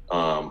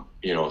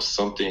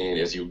 something,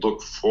 as you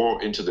look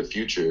into the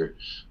future,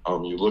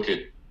 you look at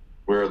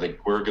where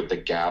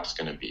the gap's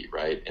going to be,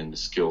 right, in the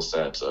skill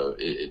sets of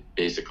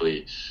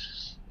basically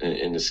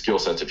in the skill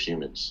sets of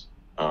humans.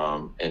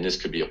 And this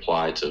could be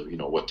applied to,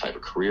 what type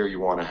of career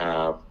you want to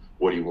have,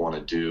 what do you want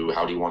to do,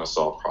 how do you want to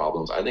solve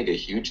problems. I think a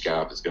huge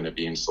gap is going to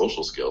be in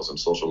social skills and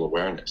social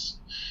awareness.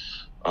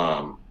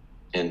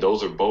 And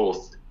those are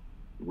both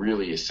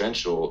really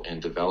essential in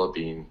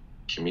developing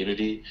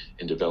community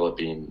and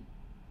developing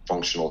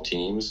functional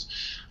teams.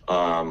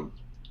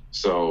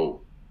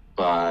 So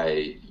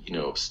by,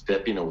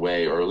 stepping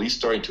away, or at least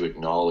starting to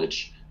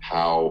acknowledge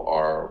how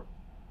our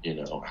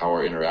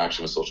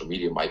interaction with social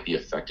media might be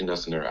affecting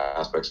us in their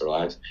aspects of our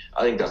lives,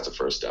 I think that's the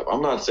first step.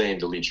 I'm not saying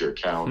delete your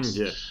accounts,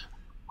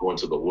 go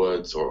into the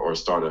woods, or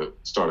start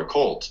a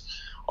cult.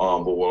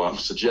 But what I'm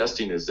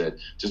suggesting is that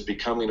just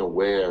becoming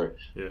aware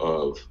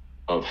of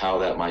how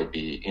that might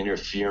be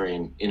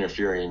interfering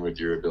with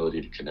your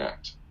ability to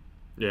connect.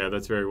 Yeah,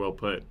 that's very well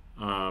put.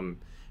 And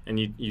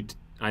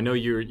I know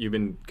you've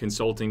been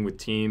consulting with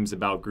teams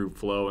about group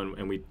flow,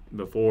 and we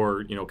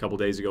before, a couple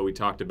days ago we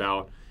talked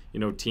about,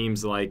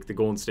 teams like the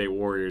Golden State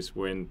Warriors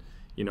when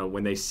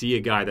they see a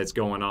guy that's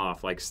going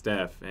off like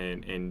Steph,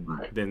 and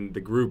right. Then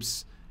the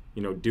group's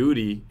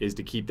duty is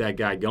to keep that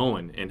guy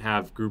going and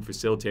have group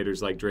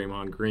facilitators like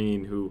Draymond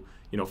Green who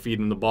feed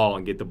him the ball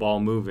and get the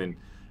ball moving.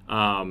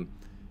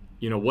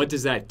 What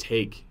does that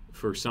take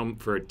for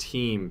a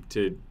team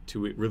to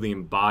really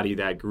embody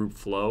that group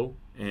flow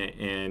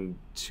and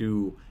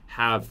to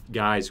have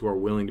guys who are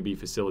willing to be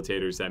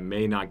facilitators that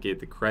may not get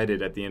the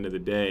credit at the end of the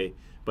day,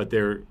 but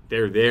they're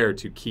there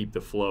to keep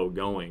the flow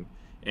going,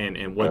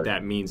 and what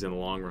that means in the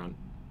long run?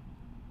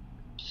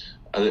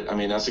 I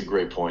mean, that's a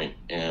great point.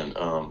 And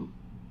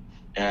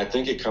I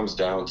think it comes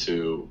down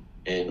to,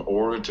 in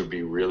order to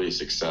be really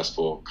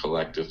successful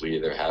collectively,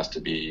 there has to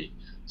be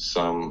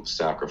some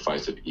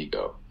sacrifice of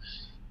ego.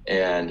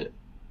 And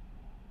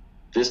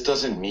this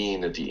doesn't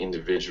mean that the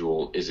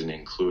individual isn't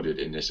included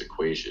in this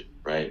equation,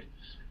 right?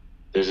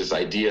 There's this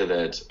idea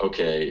that,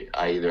 okay,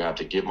 I either have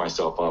to give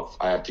myself up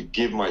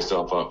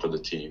for the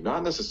team.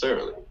 Not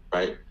necessarily,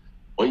 right?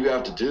 What you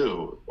have to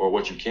do, or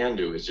what you can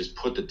do, is just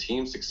put the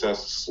team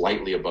success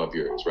slightly above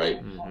yours,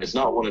 right? Mm-hmm. It's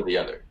not one or the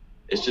other.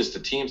 It's just the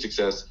team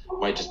success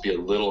might just be a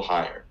little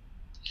higher.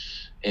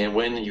 And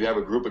when you have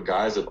a group of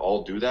guys that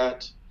all do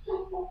that,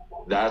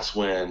 that's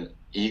when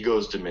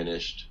ego's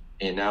diminished.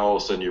 And now all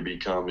of a sudden you're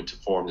becoming to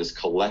form this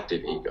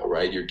collective ego,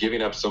 right? You're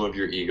giving up some of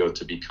your ego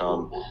to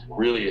become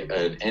really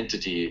an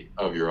entity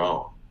of your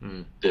own,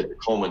 the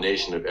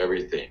culmination of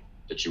everything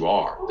that you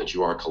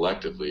are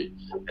collectively.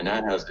 And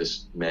that has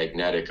this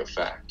magnetic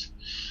effect.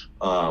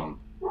 And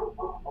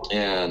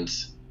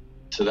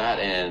to that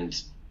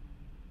end,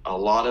 a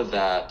lot of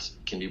that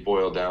can be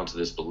boiled down to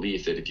this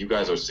belief that if you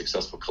guys are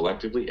successful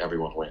collectively,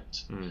 everyone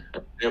wins. An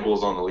example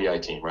is on the Lehigh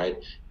team, right?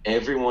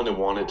 Everyone that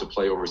wanted to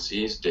play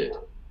overseas did.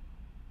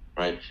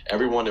 Right?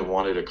 Everyone that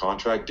wanted a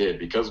contract did,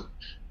 because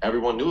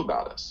everyone knew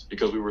about us,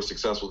 because we were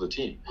successful as a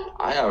team.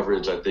 I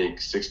averaged, I think,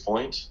 6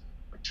 points,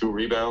 2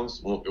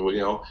 rebounds.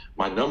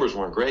 My numbers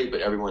weren't great, but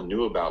everyone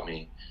knew about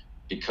me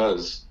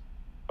because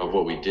of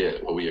what we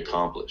did, what we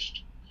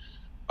accomplished.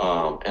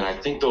 And I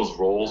think those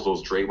roles,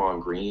 those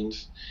Draymond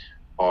Greens,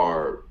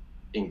 are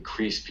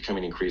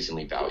becoming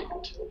increasingly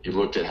valued. You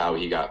looked at how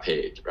he got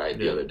paid, right,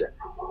 the other day,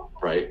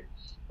 right?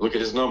 Look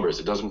at his numbers.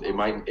 It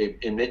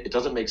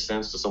doesn't make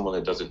sense to someone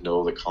that doesn't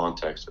know the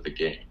context of the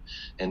game.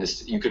 And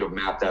you could have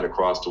mapped that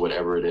across to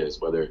whatever it is,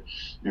 whether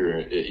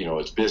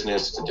it's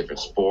business, it's a different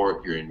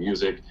sport, you're in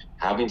music.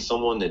 Having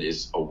someone that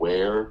is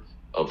aware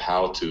of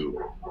how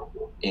to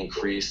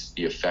increase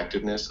the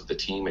effectiveness of the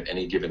team at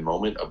any given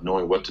moment, of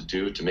knowing what to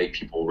do to make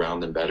people around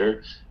them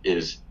better,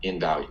 is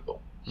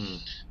invaluable.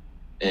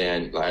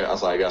 And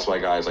that's why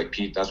guys like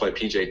that's why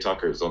PJ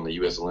Tucker is on the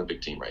U.S.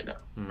 Olympic team right now,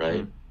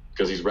 right?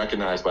 Because he's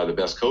recognized by the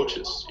best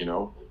coaches.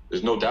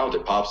 There's no doubt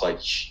that Pop's like,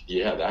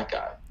 yeah, that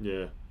guy.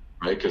 Yeah.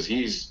 Right? Because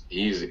he's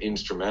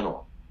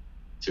instrumental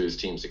to his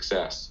team's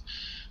success.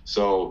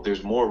 So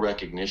there's more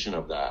recognition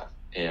of that.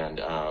 And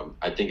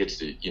I think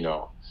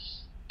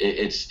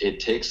it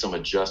takes some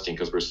adjusting,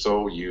 because we're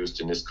so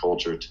used in this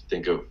culture to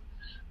think of,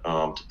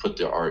 to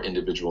put our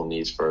individual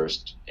needs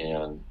first,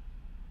 and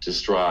to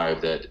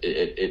strive that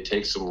it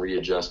takes some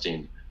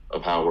readjusting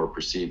of how we're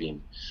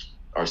perceiving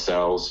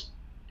ourselves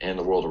and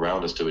the world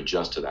around us to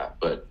adjust to that.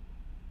 But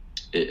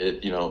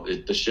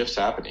the shift's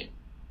happening.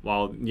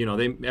 while,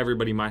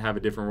 everybody might have a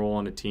different role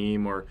on a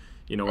team or,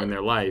 in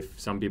their life.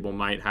 Some people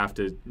might have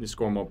to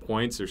score more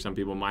points, or some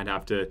people might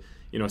have to,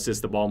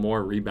 assist the ball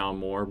more, rebound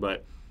more.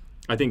 But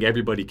I think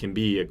everybody can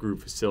be a group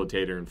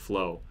facilitator and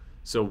flow.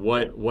 So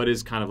what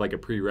is kind of like a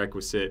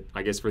prerequisite,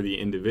 I guess, for the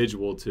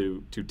individual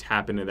to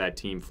tap into that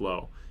team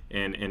flow?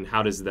 And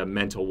how does the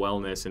mental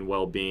wellness and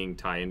well-being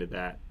tie into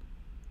that?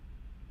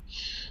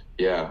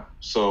 Yeah.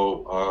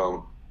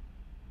 So,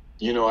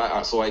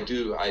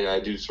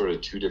 I do sort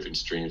of two different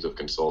streams of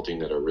consulting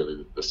that are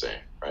really the same,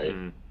 right?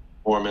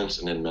 Performance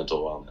and then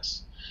mental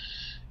wellness.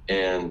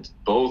 And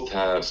both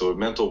have, so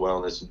mental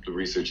wellness, the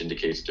research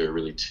indicates there are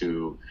really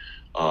two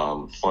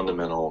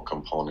fundamental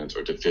components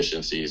or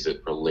deficiencies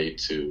that relate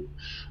to,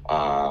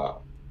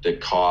 that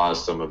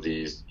cause some of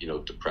these,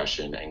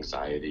 depression,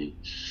 anxiety,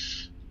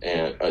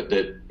 and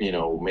that,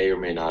 may or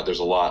may not, there's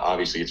a lot,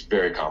 obviously it's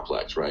very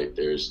complex, right?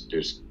 There's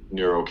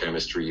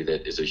neurochemistry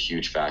that is a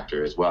huge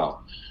factor as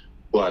well.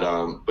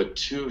 But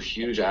two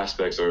huge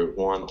aspects are,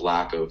 one,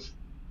 lack of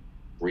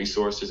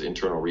resources,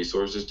 internal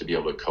resources to be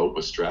able to cope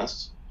with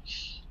stress.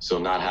 So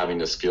not having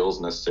the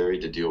skills necessary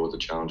to deal with the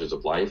challenges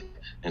of life.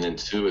 And then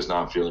two is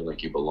not feeling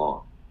like you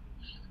belong.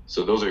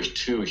 So those are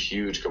two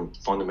huge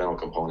fundamental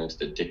components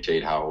that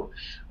dictate how,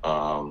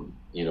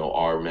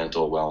 our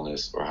mental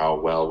wellness or how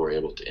well we're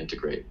able to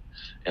integrate.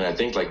 And I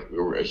think like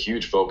a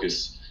huge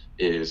focus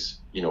is,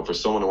 for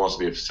someone who wants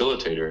to be a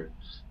facilitator,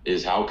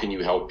 is how can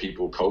you help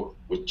people cope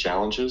with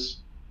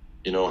challenges?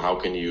 How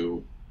can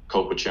you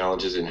cope with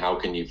challenges, and how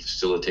can you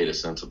facilitate a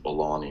sense of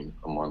belonging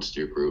amongst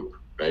your group,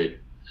 right?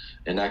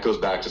 And that goes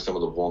back to some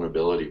of the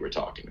vulnerability we're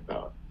talking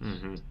about.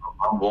 Mm-hmm.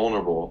 I'm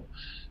vulnerable.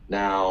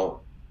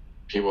 Now,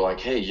 people are like,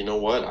 hey, you know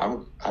what?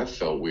 I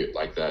felt weird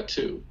like that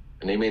too.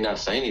 And they may not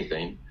say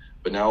anything,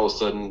 but now all of a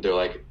sudden they're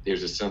like,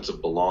 there's a sense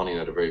of belonging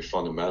at a very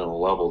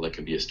fundamental level that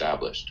can be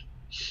established.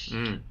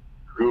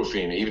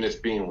 Roofing, even if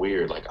it's being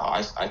weird, like,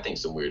 oh, I think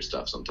some weird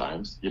stuff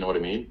sometimes. You know what I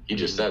mean? He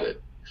just said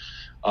it.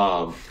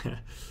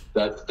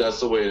 That's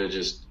the way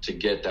to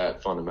get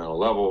that fundamental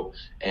level.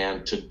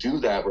 And to do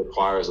that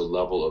requires a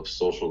level of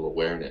social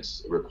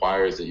awareness. It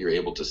requires that you're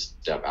able to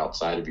step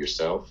outside of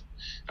yourself,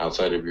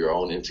 outside of your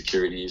own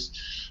insecurities,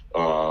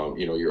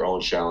 your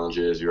own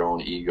challenges, your own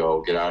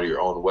ego, get out of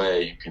your own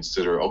way and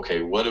consider,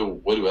 okay, what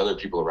do other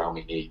people around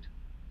me need?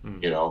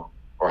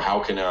 Or how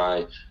can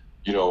I,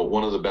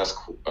 one of the best,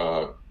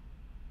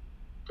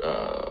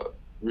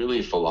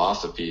 really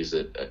philosophies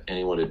that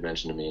anyone had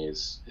mentioned to me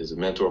is a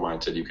mentor of mine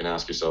said, you can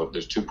ask yourself,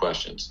 there's two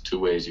questions, two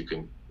ways you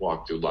can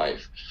walk through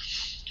life.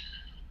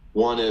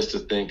 One is to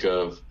think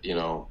of,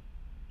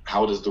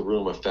 how does the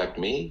room affect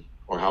me,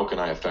 or how can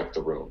I affect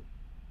the room?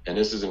 And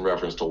this is in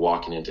reference to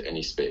walking into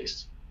any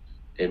space.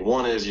 And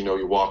one is,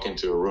 you walk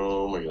into a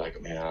room and you're like,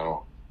 man,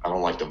 I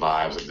don't like the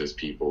vibes of this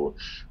people,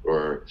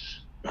 or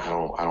I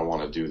don't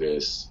want to do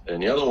this.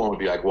 And the other one would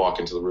be like walk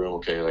into the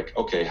room.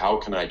 Okay, how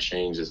can I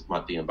change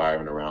the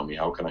environment around me?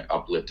 How can I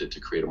uplift it to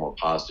create a more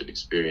positive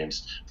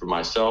experience for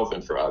myself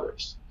and for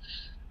others?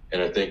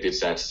 And I think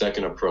it's that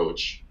second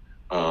approach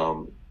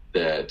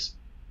that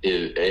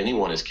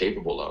anyone is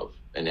capable of,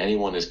 and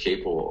anyone is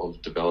capable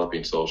of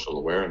developing social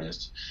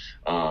awareness.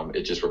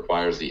 It just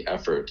requires the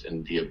effort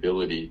and the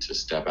ability to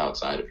step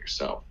outside of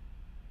yourself.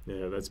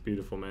 Yeah, that's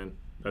beautiful, man.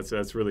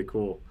 That's really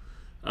cool.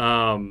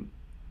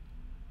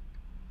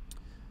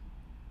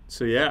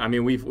 So yeah, I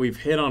mean, we've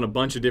hit on a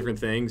bunch of different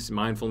things,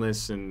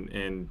 mindfulness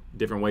and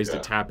different ways to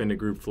tap into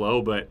group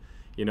flow. But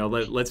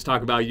let's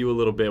talk about you a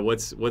little bit.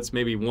 What's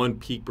maybe one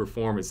peak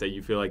performance that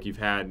you feel like you've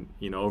had,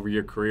 over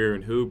your career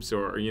in hoops,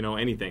 or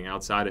anything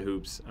outside of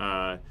hoops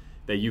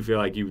that you feel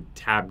like you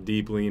tap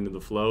deeply into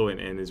the flow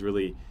and is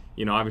really,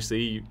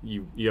 obviously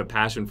you have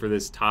passion for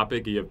this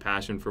topic, you have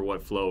passion for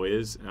what flow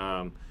is.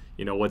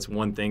 What's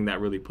one thing that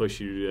really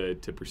pushed you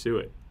to pursue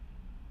it?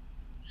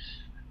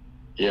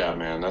 Yeah,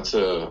 man,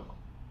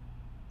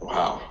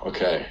 wow.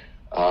 Okay.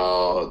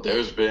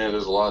 There's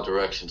a lot of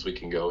directions we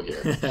can go here.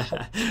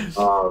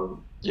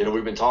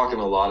 We've been talking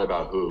a lot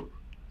about hoop.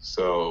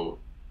 So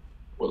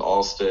what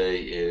I'll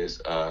say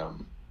is,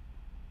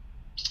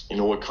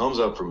 what comes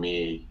up for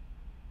me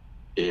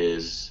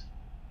is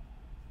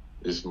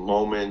this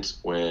moment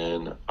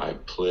when I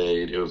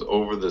played, it was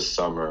over the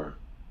summer,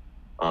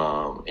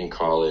 in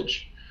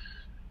college,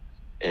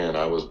 and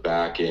I was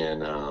back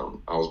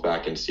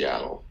in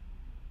Seattle.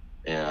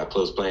 And I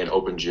was playing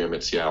open gym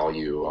at Seattle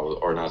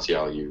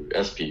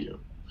SPU.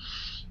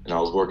 And I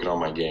was working on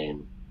my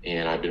game.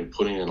 And I've been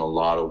putting in a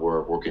lot of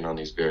work, working on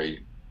these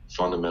very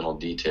fundamental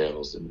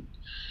details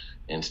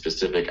and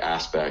specific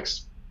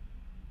aspects.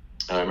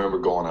 And I remember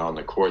going out on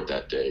the court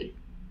that day,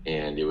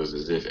 and it was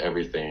as if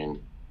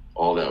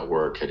all that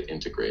work had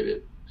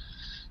integrated.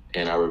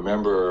 And I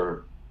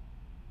remember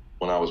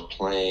when I was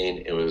playing,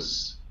 it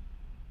was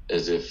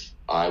as if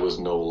I was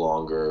no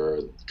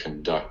longer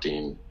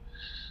conducting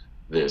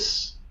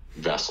this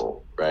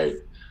vessel, right?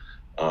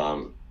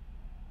 All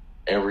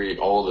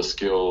the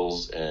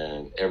skills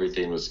and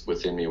everything was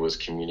within me was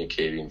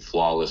communicating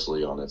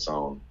flawlessly on its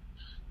own.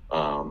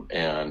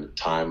 And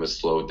time was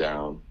slowed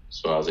down.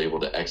 So I was able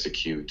to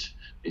execute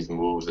these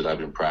moves that I've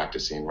been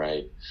practicing,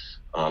 right?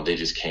 They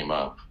just came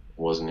up. It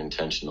wasn't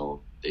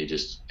intentional.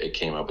 It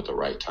came up at the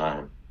right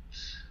time.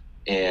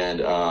 And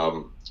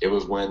it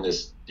was when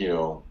these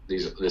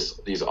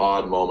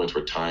odd moments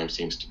where time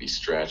seems to be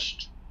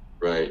stretched,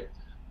 right?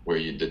 Where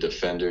the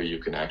defender,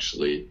 you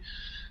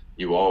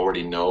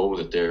already know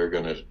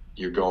that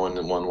you're going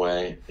in one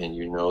way, and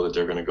you know that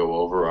they're going to go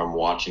over. I'm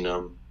watching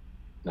them,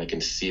 and I can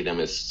see them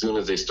as soon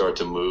as they start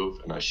to move,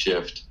 and I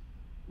shift.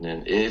 And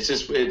then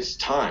it's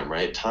time,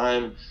 right?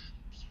 Time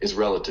is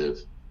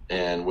relative.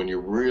 And when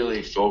you're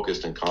really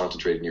focused and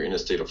concentrated and you're in a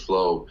state of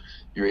flow,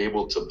 you're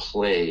able to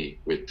play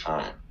with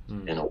time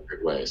in a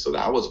weird way. So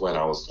that was when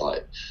I was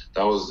like,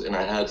 and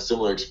I had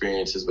similar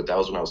experiences, but that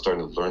was when I was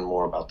starting to learn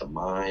more about the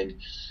mind.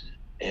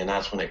 And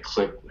that's when it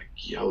clicked, like,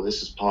 yo,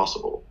 this is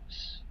possible.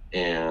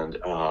 And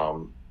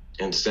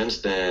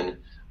since then,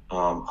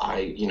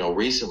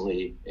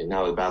 recently, and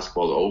now that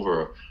basketball's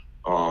over,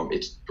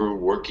 it's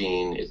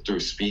through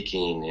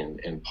speaking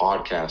and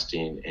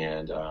podcasting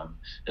and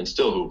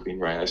still hooping,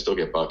 right? I still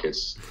get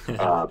buckets,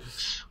 but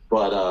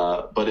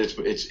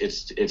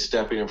it's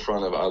stepping in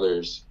front of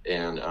others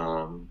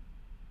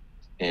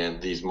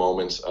and these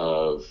moments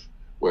of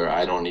where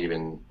I don't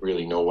even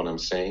really know what I'm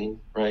saying,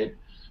 right?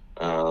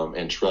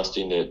 And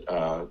trusting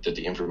that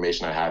the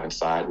information I have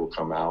inside will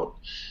come out.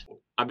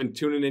 I've been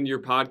tuning into your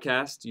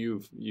podcast.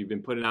 You've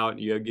been putting out.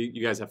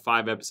 You guys have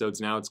 5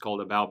 episodes now. It's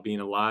called About Being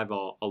Alive.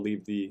 I'll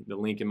leave the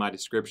link in my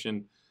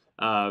description.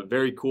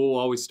 Very cool.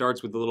 Always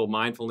starts with a little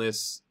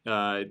mindfulness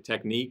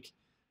technique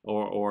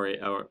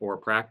or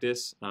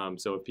practice.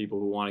 So if people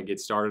who want to get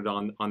started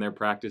on their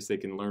practice, they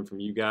can learn from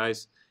you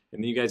guys.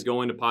 And then you guys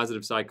go into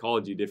positive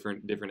psychology,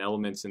 different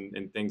elements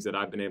and things that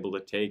I've been able to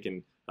take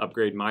and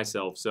upgrade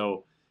myself.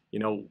 So,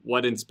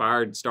 what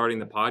inspired starting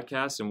the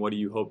podcast, and what do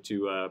you hope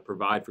to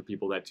provide for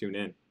people that tune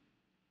in?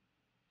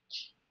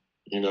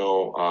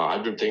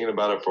 I've been thinking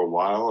about it for a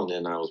while, and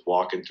then I was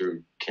walking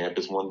through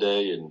campus one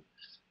day, and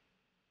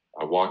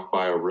I walked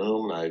by a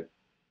room, and I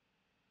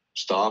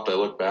stopped. I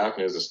looked back,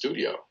 and it was a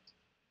studio.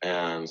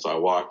 And so I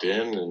walked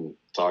in and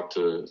talked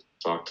to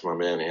my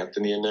man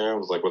Anthony in there. I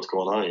was like, "What's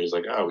going on?" He was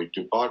like, we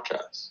do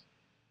podcasts."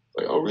 I was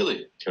like, "Oh,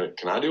 really? Can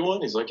I do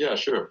one?" He's like, "Yeah,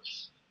 sure."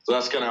 So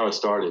that's kind of how it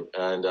started.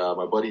 And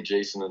my buddy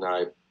Jason and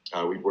I,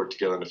 we worked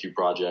together on a few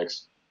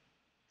projects,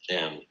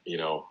 and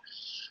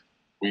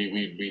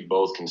we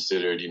both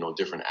considered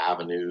different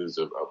avenues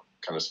of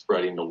kind of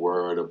spreading the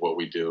word of what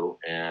we do,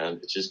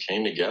 and it just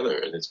came together,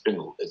 and it's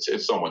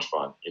so much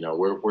fun.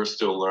 We're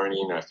still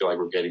learning. I feel like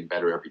we're getting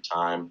better every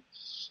time.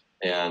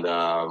 And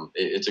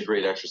it's a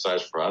great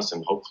exercise for us,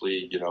 and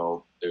hopefully,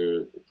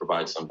 it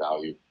provides some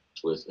value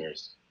to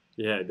listeners.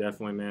 Yeah,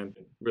 definitely, man.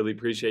 Really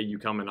appreciate you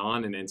coming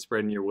on and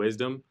spreading your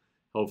wisdom.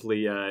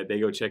 Hopefully,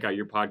 they go check out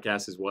your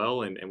podcast as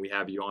well, and we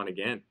have you on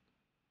again.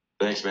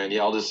 Thanks, man.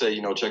 Yeah, I'll just say,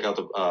 check out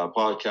the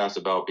podcast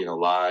About Being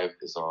Alive.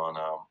 It's on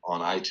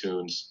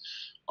iTunes.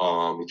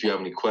 If you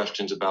have any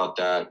questions about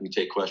that, we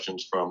take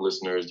questions from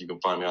listeners. You can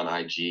find me on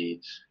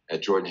IG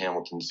at Jordan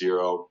Hamilton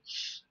 0.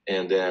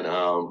 And then,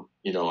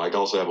 I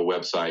also have a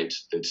website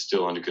that's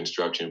still under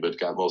construction, but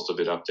got most of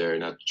it up there,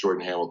 and that's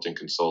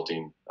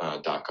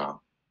jordanhamiltonconsulting.com.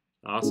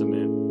 Awesome,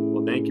 man.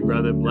 Well, thank you,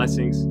 brother.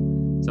 Blessings.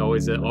 It's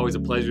always a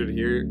pleasure to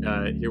hear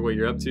what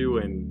you're up to,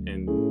 and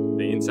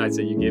the insights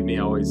that you give me.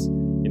 Always,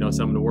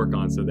 something to work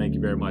on. So thank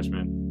you very much,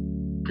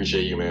 man.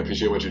 Appreciate you, man.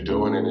 Appreciate what you're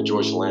doing, and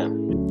enjoy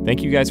Chelan.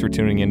 Thank you guys for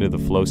tuning into the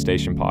Flow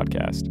Station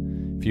podcast.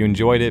 If you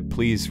enjoyed it,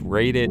 please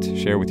rate it,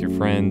 share with your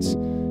friends,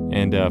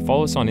 and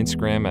follow us on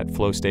Instagram at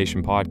Flow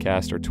Station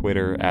Podcast or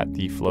Twitter at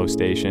The Flow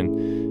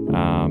Station.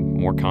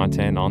 More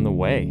content on the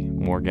way,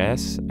 more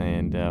guests,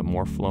 and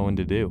more flowing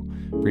to do.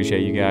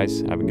 Appreciate you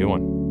guys. Have a good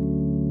one.